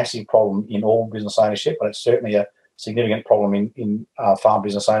is a massive problem in all business ownership, but it's certainly a significant problem in farm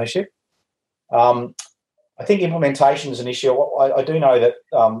business ownership. I think implementation is an issue. I do know that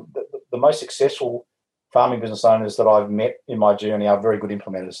the most successful farming business owners that I've met in my journey are very good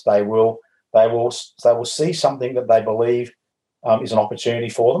implementers. They will see something that they believe is an opportunity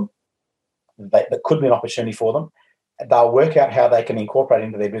for them, that could be an opportunity for them. They'll work out how they can incorporate it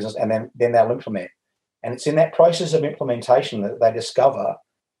into their business, and then they'll implement. And it's in that process of implementation that they discover,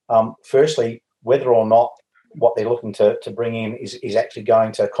 firstly, whether or not what they're looking to bring in is actually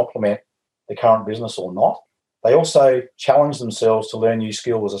going to complement the current business or not. They also challenge themselves to learn new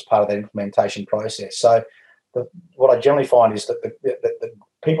skills as part of that implementation process. So what I generally find is that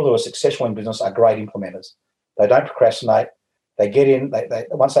people who are successful in business are great implementers. They don't procrastinate. They get in. They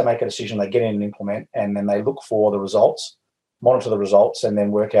once they make a decision, they get in and implement, and then they look for the results, monitor the results, and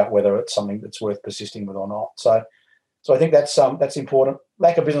then work out whether it's something that's worth persisting with or not. So I think that's important.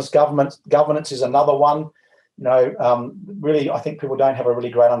 Lack of business governance is another one. Really, I think people don't have a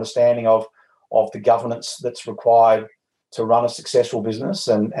really great understanding of the governance that's required to run a successful business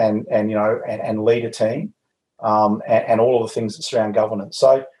and lead a team, and all of the things that surround governance.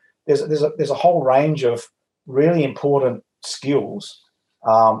 So there's a whole range of really important skills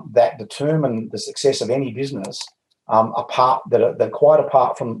that determine the success of any business, that are quite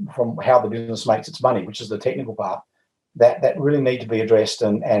apart from how the business makes its money, which is the technical part, that really need to be addressed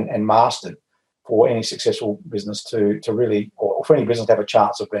and mastered for any successful business to really, or for any business to have a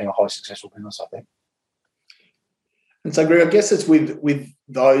chance of being a highly successful business, I think. And so, Greg, I guess it's with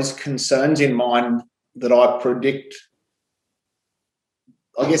those concerns in mind that I predict,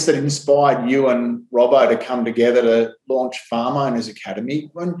 I guess, that inspired you and Robbo to come together to launch Farm Owners Academy.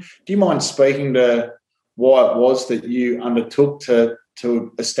 Do you mind speaking to why it was that you undertook to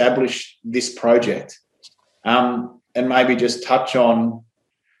establish this project, and maybe just touch on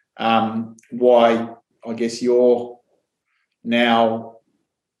why, I guess,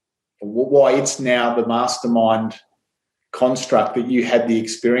 why it's now the mastermind construct that you had the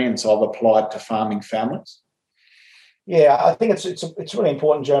experience of applied to farming families? Yeah, I think it's really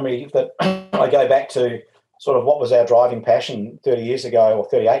important, Jeremy, that I go back to sort of what was our driving passion 30 years ago, or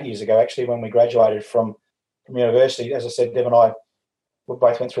 38 years ago, actually, when we graduated from university. As I said, Deb and I, we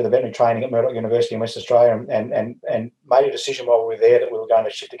both went through the veterinary training at Murdoch University in West Australia, and made a decision while we were there that we were going to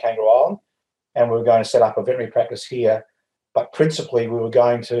shift to Kangaroo Island, and we were going to set up a veterinary practice here. But principally, we were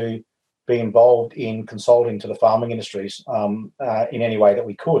going to be involved in consulting to the farming industries in any way that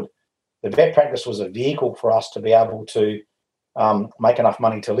we could. The vet practice was a vehicle for us to be able to make enough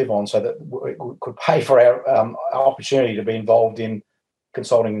money to live on, so that we could pay for our opportunity to be involved in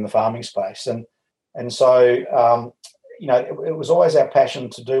consulting in the farming space. And so it was always our passion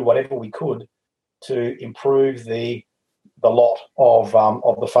to do whatever we could to improve the lot of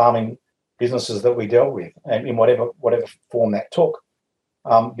the farming businesses that we dealt with, and in whatever form that took,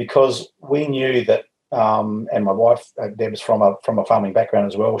 because we knew that. And my wife, Deb, is from a farming background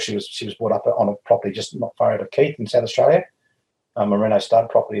as well. She was brought up on a property just not far out of Keith in South Australia, a Merino stud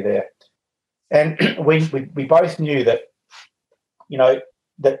property there, and we both knew that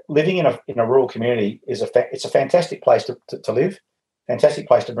that living in a rural community it's a fantastic place to live, fantastic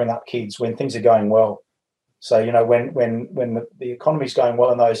place to bring up kids when things are going well. So when the economy's going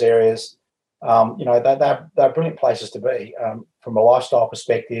well in those areas, they're brilliant places to be. From a lifestyle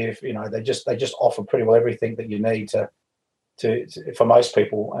perspective, they just offer pretty well everything that you need to for most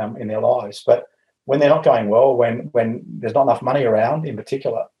people in their lives. But when they're not going well, when there's not enough money around, in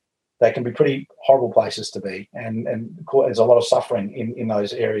particular, they can be pretty horrible places to be, and there's a lot of suffering in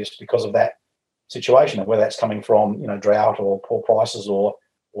those areas because of that situation, whether that's coming from drought or poor prices or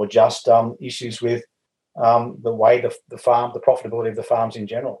just issues with the way the profitability of the farms in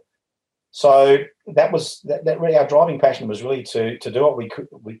general. So that really our driving passion was really to do what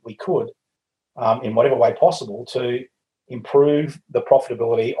we could in whatever way possible to improve the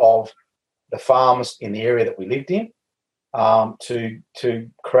profitability of the farms in the area that we lived in, to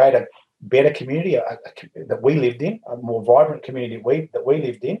create a better community that we lived in, a more vibrant community that we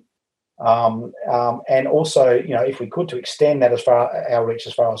lived in, and also if we could, to extend that our reach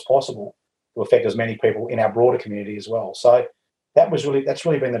as far as possible to affect as many people in our broader community as well. So that's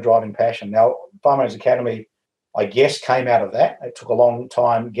really been the driving passion. Now, Farm Owners Academy, I guess, came out of that. It took a long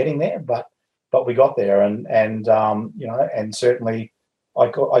time getting there, but we got there, and certainly I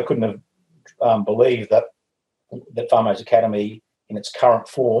couldn't have believed that Farm Owners Academy in its current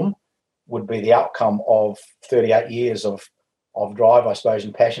form would be the outcome of 38 years of drive, I suppose,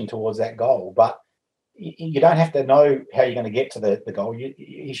 and passion towards that goal. But you don't have to know how you're going to get to the goal.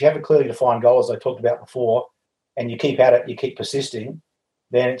 You should have a clearly defined goal, as I talked about before, and you keep at it, you keep persisting,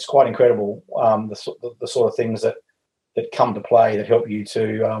 then it's quite incredible the sort of things that come to play that help you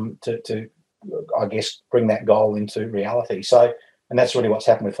to I guess bring that goal into reality. So, and that's really what's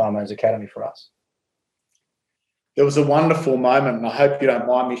happened with Farm Owners Academy for us. There was a wonderful moment, and I hope you don't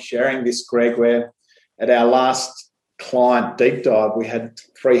mind me sharing this, Greg, where at our last client deep dive, we had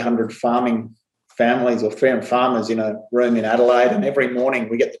 300 farming families or 300 farmers in a room in Adelaide, and every morning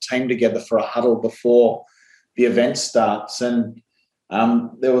we get the team together for a huddle before the event starts. And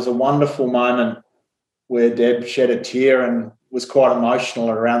there was a wonderful moment where Deb shed a tear and was quite emotional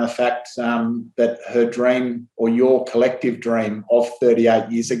around the fact that her dream, or your collective dream of 38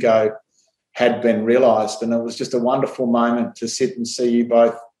 years ago, had been realised. And it was just a wonderful moment to sit and see you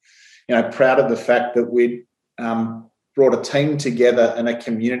both, proud of the fact that we'd brought a team together and a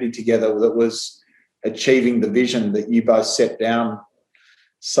community together that was achieving the vision that you both set down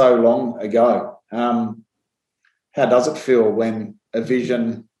so long ago. How does it feel when a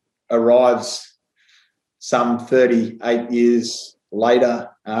vision arrives some 38 years later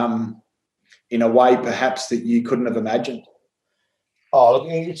in a way perhaps that you couldn't have imagined? Oh, look,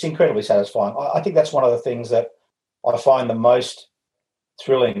 it's incredibly satisfying. I think that's one of the things that I find the most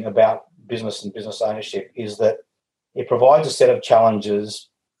thrilling about business and business ownership is that it provides a set of challenges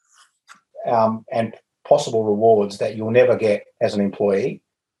and possible rewards that you'll never get as an employee.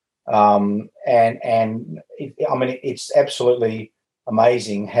 It's absolutely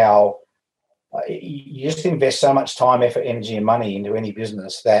amazing how you just invest so much time, effort, energy, and money into any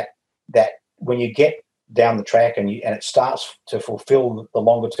business that when you get down the track and it starts to fulfill the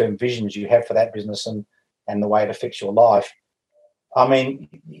longer term visions you have for that business and the way it affects your life, I mean,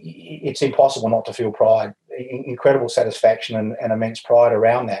 it's impossible not to feel pride, incredible satisfaction and immense pride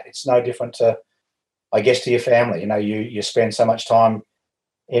around that. It's no different to, I guess, to your family. You spend so much time,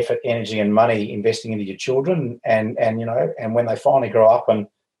 effort, energy, and money investing into your children, and when they finally grow up and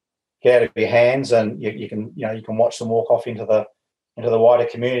get out of your hands, and you can watch them walk off into the wider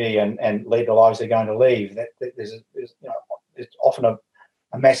community and lead the lives they're going to lead. There's often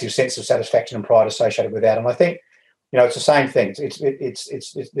a massive sense of satisfaction and pride associated with that. And I think it's the same thing.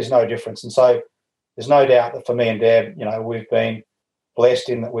 It's there's no difference. And so there's no doubt that for me and Deb, we've been blessed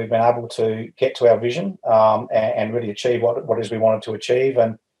in that we've been able to get to our vision and really achieve what it is we wanted to achieve.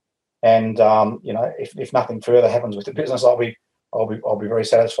 And if nothing further happens with the business, I'll be very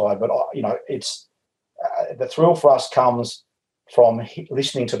satisfied. But it's the thrill for us comes from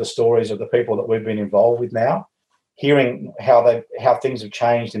listening to the stories of the people that we've been involved with now, hearing how things have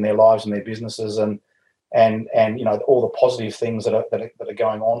changed in their lives and their businesses, and all the positive things that are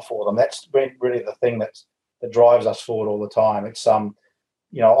going on for them. That's really the thing that drives us forward all the time. It's Deb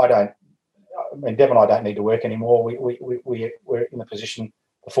and I don't need to work anymore. We're in the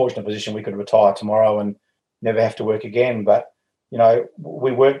fortunate position we could retire tomorrow and never have to work again. But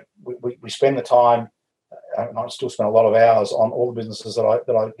we work, we spend the time. And I still spend a lot of hours on all the businesses that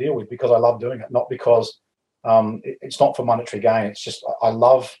I deal with because I love doing it, not because it's not for monetary gain. It's just I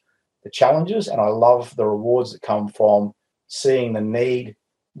love the challenges and I love the rewards that come from seeing the need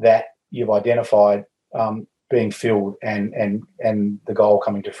that you've identified being filled and the goal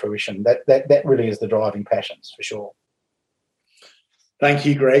coming to fruition. That really is the driving passions for sure. Thank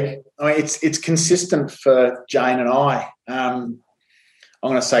you, Greg. I mean, it's consistent for Jane and I. I'm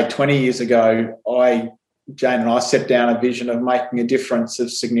going to say 20 years ago, Jane and I set down a vision of making a difference of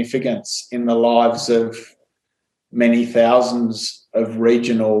significance in the lives of many thousands of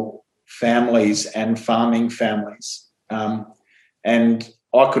regional families and farming families. And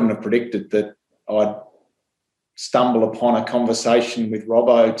I couldn't have predicted that I'd stumble upon a conversation with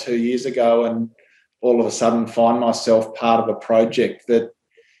Robbo 2 years ago and all of a sudden find myself part of a project that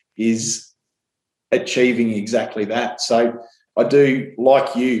is achieving exactly that. So I do,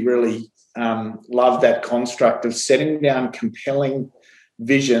 like you, really love that construct of setting down compelling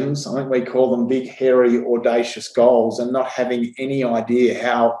visions. I think we call them big, hairy, audacious goals, and not having any idea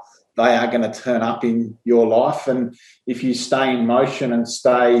how they are going to turn up in your life. And if you stay in motion and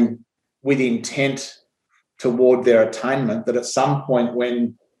stay with intent toward their attainment, that at some point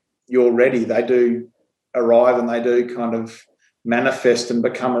when you're ready, they do arrive and they do kind of manifest and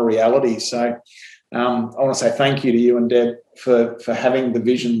become a reality. So I want to say thank you to you and Deb for having the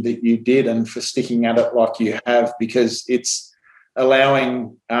vision that you did and for sticking at it like you have, because it's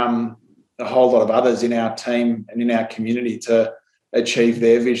allowing a whole lot of others in our team and in our community to achieve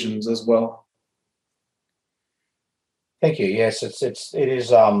their visions as well. Thank you. Yes, it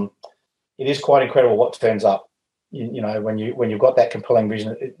is quite incredible what turns up. When you've got that compelling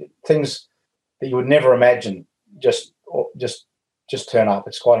vision, things that you would never imagine just turn up.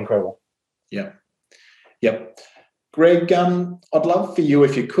 It's quite incredible. Yeah. Yep. Greg, I'd love for you,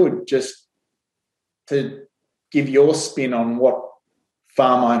 if you could, just to give your spin on what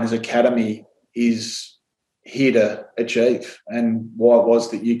Farm Owners Academy is here to achieve and why it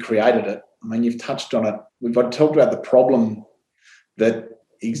was that you created it. I mean, you've touched on it. We've talked about the problem that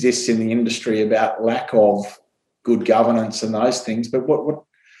exists in the industry about lack of good governance and those things, but what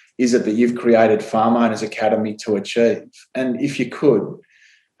is it that you've created Farm Owners Academy to achieve? And if you could,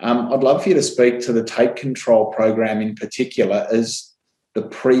 I'd love for you to speak to the Take Control program in particular as the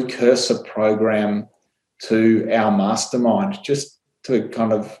precursor program to our mastermind, just to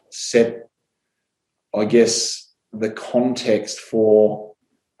kind of set, I guess, the context for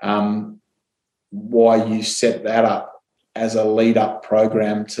why you set that up as a lead-up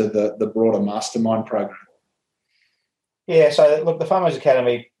program to the broader mastermind program. Yeah, so look, the Farmers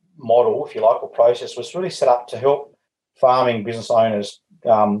Academy model, if you like, or process was really set up to help farming business owners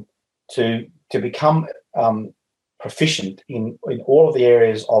to become proficient in all of the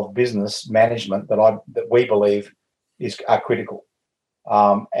areas of business management that we believe are critical.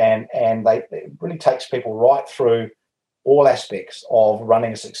 And it really takes people right through all aspects of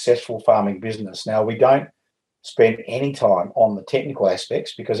running a successful farming business. Now, we don't spend any time on the technical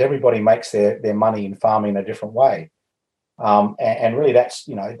aspects because everybody makes their money in farming in a different way. And really that's,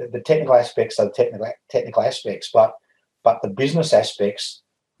 the technical aspects are the technical aspects, but the business aspects,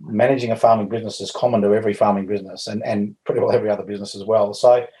 managing a farming business is common to every farming business and pretty well every other business as well.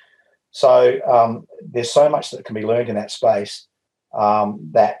 So there's so much that can be learned in that space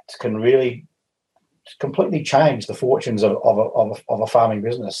that can really completely change the fortunes of a farming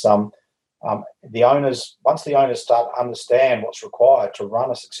business. The owners, once the owners start to understand what's required to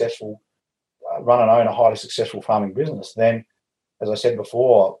run and own a highly successful farming business, then, as I said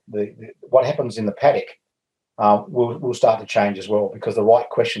before, what happens in the paddock will start to change as well, because the right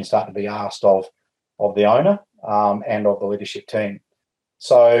questions start to be asked of the owner and of the leadership team.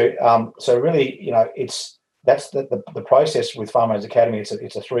 So really, that's the process with Farmers Academy.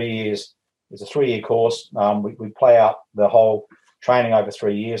 It's a 3 years. It's a 3-year course. We play out the whole training over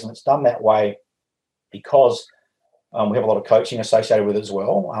 3 years, and it's done that way because we have a lot of coaching associated with it as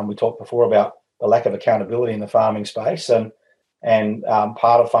well. We talked before about the lack of accountability in the farming space, and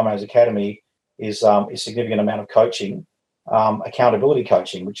part of Farmers Academy is a significant amount of coaching, accountability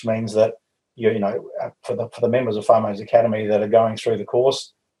coaching, which means that for the members of Farmers Academy that are going through the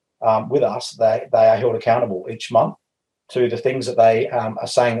course with us, they are held accountable each month to the things that they are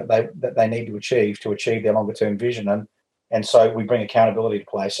saying that they need to achieve their longer term vision, and so we bring accountability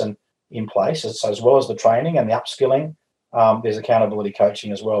in place. So as well as the training and the upskilling, there's accountability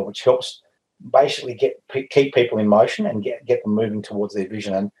coaching as well, which helps basically keep people in motion and get them moving towards their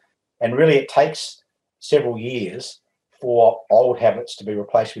vision. And really, it takes several years for old habits to be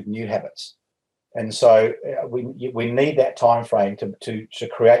replaced with new habits. And so we need that time frame to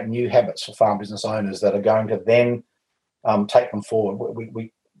create new habits for farm business owners that are going to then take them forward.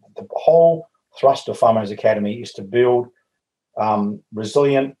 The whole thrust of Farmers Academy is to build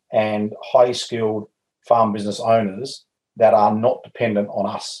resilient and highly skilled farm business owners that are not dependent on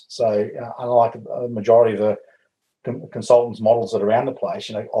us. So unlike the majority of the consultants models that are around the place,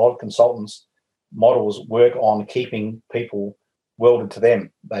 a lot of consultants models work on keeping people welded to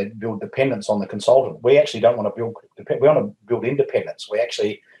them. They build dependence on the consultant. We actually don't want to we want to build independence. We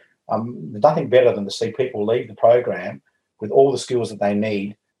actually, there's nothing better than to see people leave the program with all the skills that they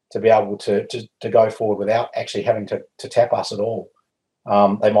need to be able to go forward without actually having to tap us at all.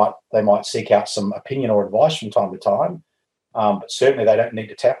 They might seek out some opinion or advice from time to time, but certainly they don't need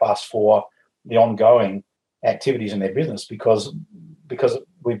to tap us for the ongoing activities in their business because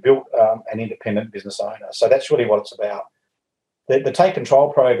we built an independent business owner. So that's really what it's about. The Take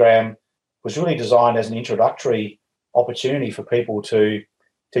Control program was really designed as an introductory opportunity for people to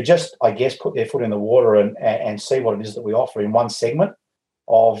just, I guess, put their foot in the water and see what it is that we offer in one segment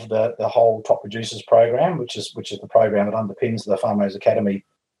of the whole Top Producers program, which is the program that underpins the Farmers Academy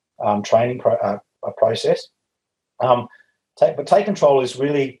training process. But Take Control is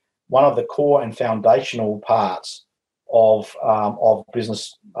really one of the core and foundational parts of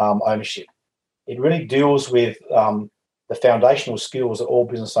business ownership. It really deals with the foundational skills that all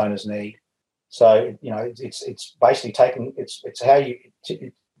business owners need. So it's basically it's how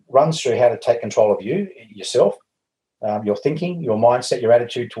it runs through how to take control of yourself, your thinking, your mindset, your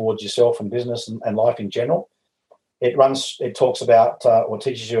attitude towards yourself and business and life in general. It talks about or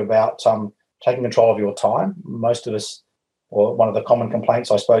teaches you about taking control of your time. Most of us, or one of the common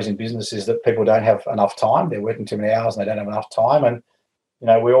complaints, I suppose, in business is that people don't have enough time. They're working too many hours and they don't have enough time. And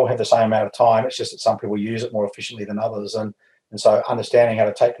we all have the same amount of time. It's just that some people use it more efficiently than others. And so understanding how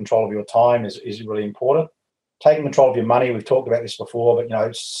to take control of your time is really important. Taking control of your money, we've talked about this before, but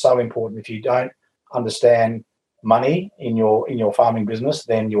it's so important. If you don't understand money in your farming business,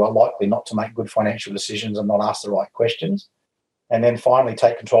 then you are likely not to make good financial decisions and not ask the right questions. And then finally,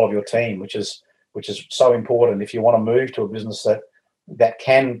 take control of your team, which is so important. If you want to move to a business that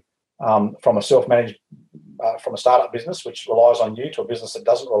can, from a self-managed, from a startup business which relies on you to a business that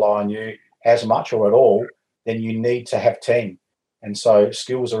doesn't rely on you as much or at all, then you need to have team. And so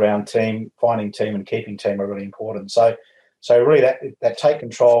skills around team, finding team and keeping team are really important. So really that Take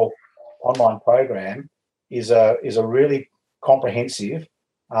Control online program is a really comprehensive,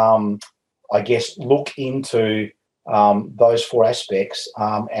 look into those four aspects,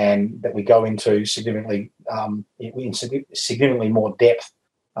 and that we go into significantly more depth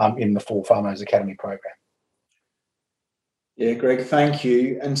in the full Farmers Academy program. Yeah, Greg, thank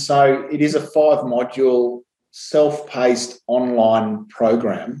you. And so it is a 5-module, self-paced online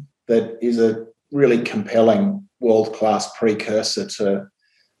program that is a really compelling world-class precursor to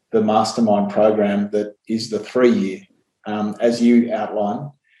the mastermind program that is the 3-year. As you outlined,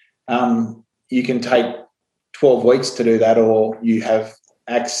 you can take 12 weeks to do that, or you have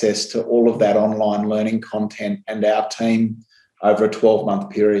access to all of that online learning content and our team over a 12-month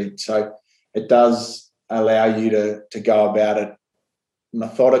period. So it does allow you to go about it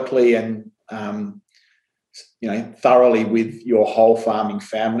methodically and thoroughly with your whole farming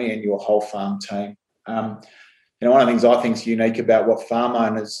family and your whole farm team. One of the things I think is unique about what Farm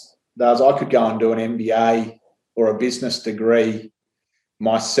Owners does, I could go and do an MBA or a business degree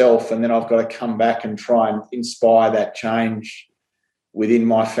myself, and then I've got to come back and try and inspire that change within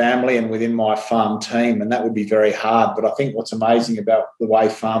my family and within my farm team, and that would be very hard. But I think what's amazing about the way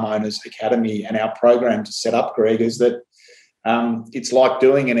Farm Owners Academy and our program to set up, Greg, is that it's like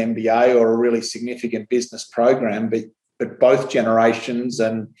doing an MBA or a really significant business program, but both generations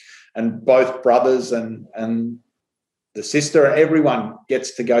and both brothers and the sister, everyone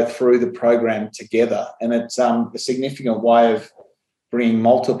gets to go through the program together. And it's a significant way of bringing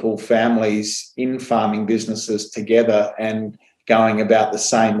multiple families in farming businesses together and going about the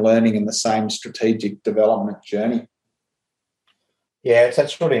same learning and the same strategic development journey. Yeah,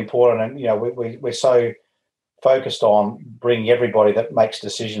 that's really important. And, we're so focused on bringing everybody that makes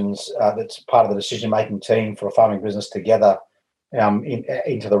decisions, that's part of the decision-making team for a farming business together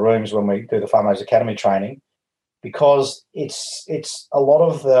into the rooms when we do the Farmers Academy training, because it's a lot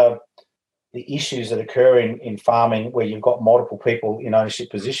of the issues that occur in farming where you've got multiple people in ownership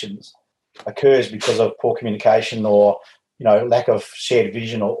positions occurs because of poor communication or lack of shared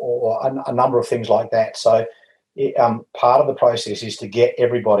vision or a number of things like that. So part of the process is to get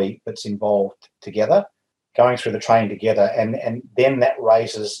everybody that's involved together, going through the training together, and then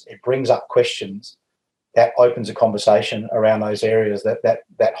it brings up questions that opens a conversation around those areas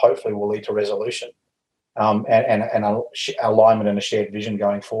that hopefully will lead to resolution and alignment and a shared vision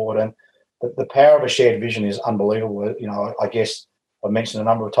going forward. And the power of a shared vision is unbelievable. I guess I've mentioned a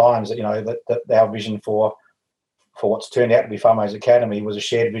number of times that our vision for what's turned out to be Farmers Academy was a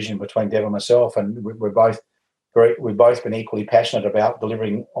shared vision between Deb and myself, and we've both been equally passionate about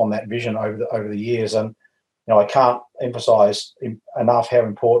delivering on that vision over the years. And I can't emphasise enough how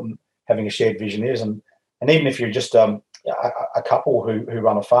important having a shared vision is. And even if you're just a couple who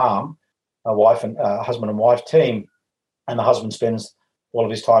run a farm, a wife and husband and wife team, and the husband spends all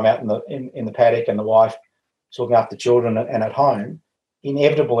of his time out in the paddock, and the wife is looking after children and at home,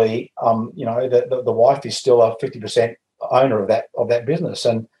 inevitably, the wife is still a 50% owner of that business,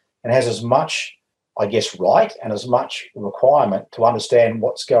 and has as much, I guess, right and as much requirement to understand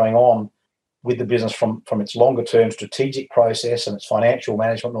what's going on with the business from its longer term strategic process and its financial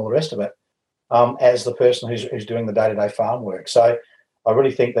management and all the rest of it, as the person who's doing the day-to-day farm work. So I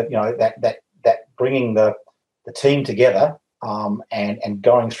really think that that bringing the team together and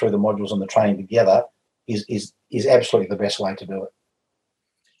going through the modules and the training together is absolutely the best way to do it.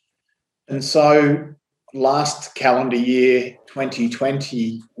 And so last calendar year,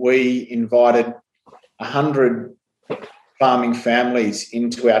 2020, we invited 100 farming families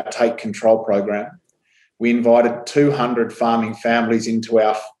into our Take Control program. We invited 200 farming families into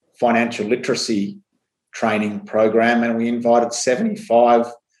our financial literacy training program, and we invited 75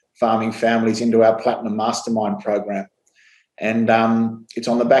 farming families into our Platinum Mastermind program. And it's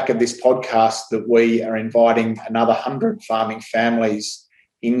on the back of this podcast that we are inviting another 100 farming families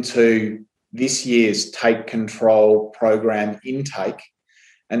into this year's Take Control program intake.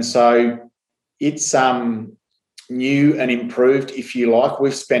 And so it's new and improved, if you like.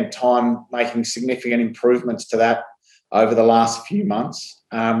 We've spent time making significant improvements to that over the last few months.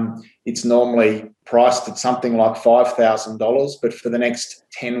 It's normally priced at something like $5,000, but for the next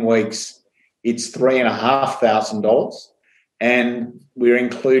 10 weeks, it's $3,500. And we're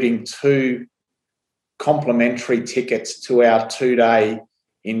including 2 complimentary tickets to our 2-day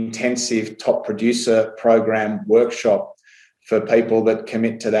intensive top producer program workshop for people that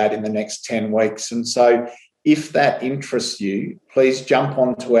commit to that in the next 10 weeks. And so if that interests you, please jump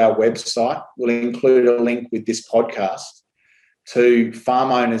onto our website. We'll include a link with this podcast to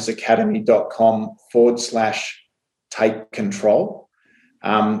farmownersacademy.com/take control.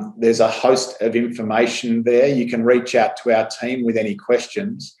 There's a host of information there. You can reach out to our team with any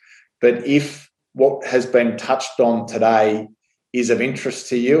questions. But if what has been touched on today is of interest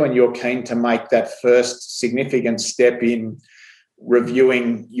to you and you're keen to make that first significant step in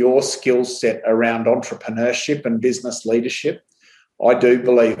reviewing your skill set around entrepreneurship and business leadership, I do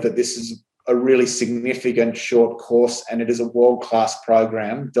believe that this is a really significant short course, and it is a world-class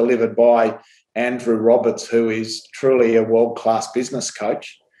program delivered by Andrew Roberts, who is truly a world-class business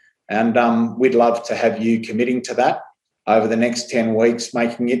coach. And we'd love to have you committing to that over the next 10 weeks,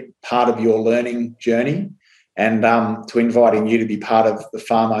 making it part of your learning journey, and to inviting you to be part of the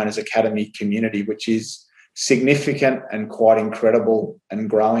Farm Owners Academy community, which is significant and quite incredible and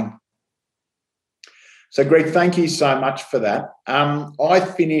growing. So, Greg, thank you so much for that. I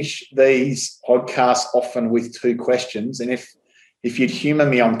finish these podcasts often with 2 questions, and if you'd humour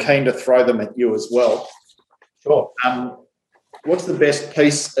me, I'm keen to throw them at you as well. Sure. What's the best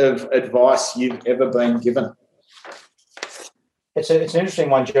piece of advice you've ever been given? It's an interesting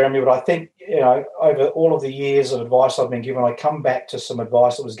one, Jeremy, but I think, over all of the years of advice I've been given, I come back to some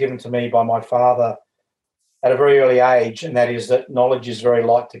advice that was given to me by my father at a very early age, and that is that knowledge is very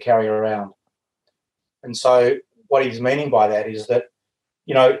light to carry around. And so what he's meaning by that is that,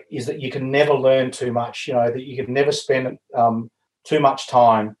 is that you can never learn too much, that you can never spend too much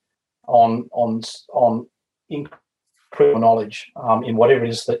time on increasing knowledge in whatever it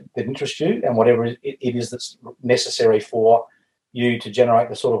is that interests you and whatever it is that's necessary for you to generate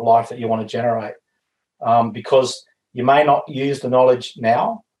the sort of life that you want to generate. Because you may not use the knowledge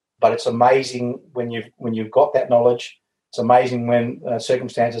now, but it's amazing when you've got that knowledge. It's amazing when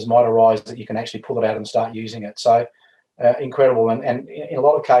circumstances might arise that you can actually pull it out and start using it. So incredible. And in a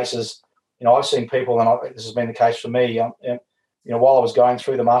lot of cases, I've seen people, and this has been the case for me, while I was going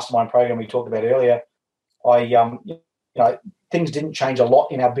through the mastermind program we talked about earlier, things didn't change a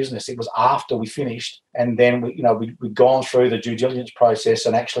lot in our business. It was after we finished, and then we'd gone through the due diligence process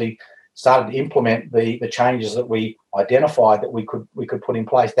and actually started to implement the changes that we identified that we could put in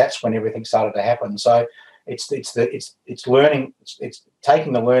place. That's when everything started to happen. So it's learning, it's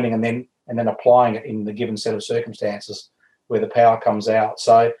taking the learning and then applying it in the given set of circumstances where the power comes out.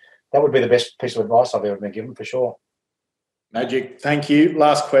 So that would be the best piece of advice I've ever been given, for sure. Magic. Thank you.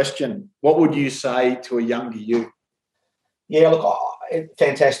 Last question. What would you say to a younger you? Yeah, look,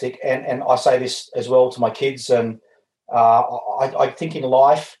 fantastic. And I say this as well to my kids. And I think in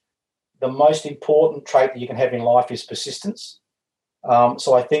life, the most important trait that you can have in life is persistence.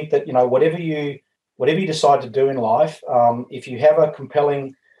 So I think that, whatever you decide to do in life, if you have a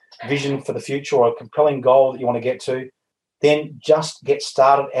compelling vision for the future or a compelling goal that you want to get to, then just get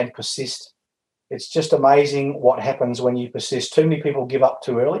started and persist. It's just amazing what happens when you persist. Too many people give up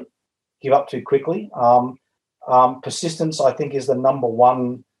too early, give up too quickly. Persistence, I think, is the number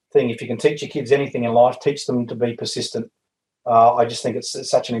one thing. If you can teach your kids anything in life, teach them to be persistent. I just think it's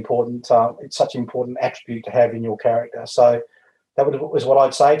such an important attribute to have in your character. So that was what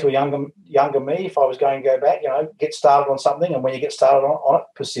I'd say to a younger me if I was going to go back. Get started on something, and when you get started on it,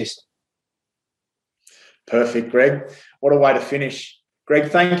 persist. Perfect, Greg. What a way to finish.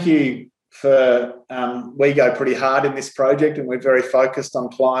 Greg, thank you for we go pretty hard in this project, and we're very focused on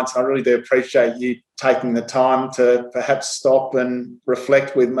clients. I really do appreciate you taking the time to perhaps stop and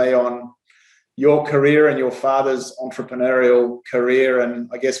reflect with me on your career and your father's entrepreneurial career, and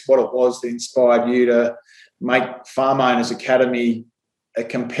I guess what it was that inspired you to make Farm Owners Academy a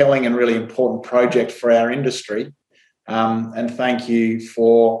compelling and really important project for our industry. And thank you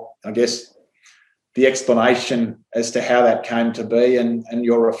for, I guess, the explanation as to how that came to be and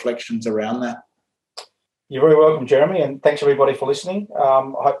your reflections around that. You're very welcome, Jeremy, and thanks everybody for listening.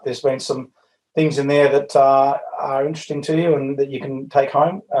 I hope there's been some things in there that are interesting to you and that you can take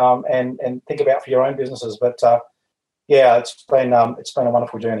home and think about for your own businesses. But it's been a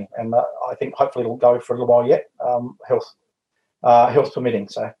wonderful journey, and I think hopefully it'll go for a little while yet, health permitting.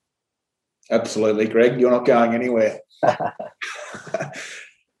 So, absolutely, Greg, you're not going anywhere.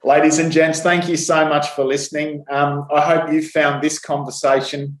 Ladies and gents, thank you so much for listening. I hope you found this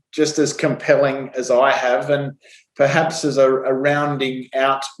conversation just as compelling as I have, and perhaps as a rounding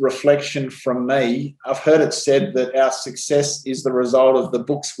out reflection from me. I've heard it said that our success is the result of the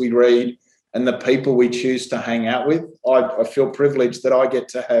books we read and the people we choose to hang out with. I feel privileged that I get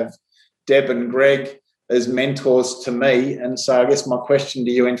to have Deb and Greg as mentors to me. And so I guess my question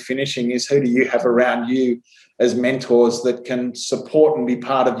to you in finishing is, who do you have around you as mentors that can support and be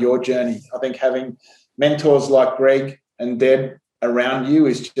part of your journey? I think having mentors like Greg and Deb around you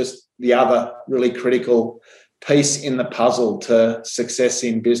is just the other really critical piece in the puzzle to success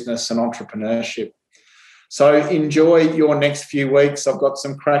in business and entrepreneurship. So enjoy your next few weeks. I've got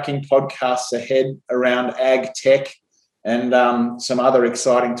some cracking podcasts ahead around ag tech and some other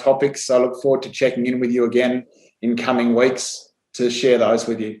exciting topics. So I look forward to checking in with you again in coming weeks. to share those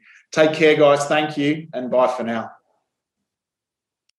with you. Take care, guys. Thank you, and bye for now.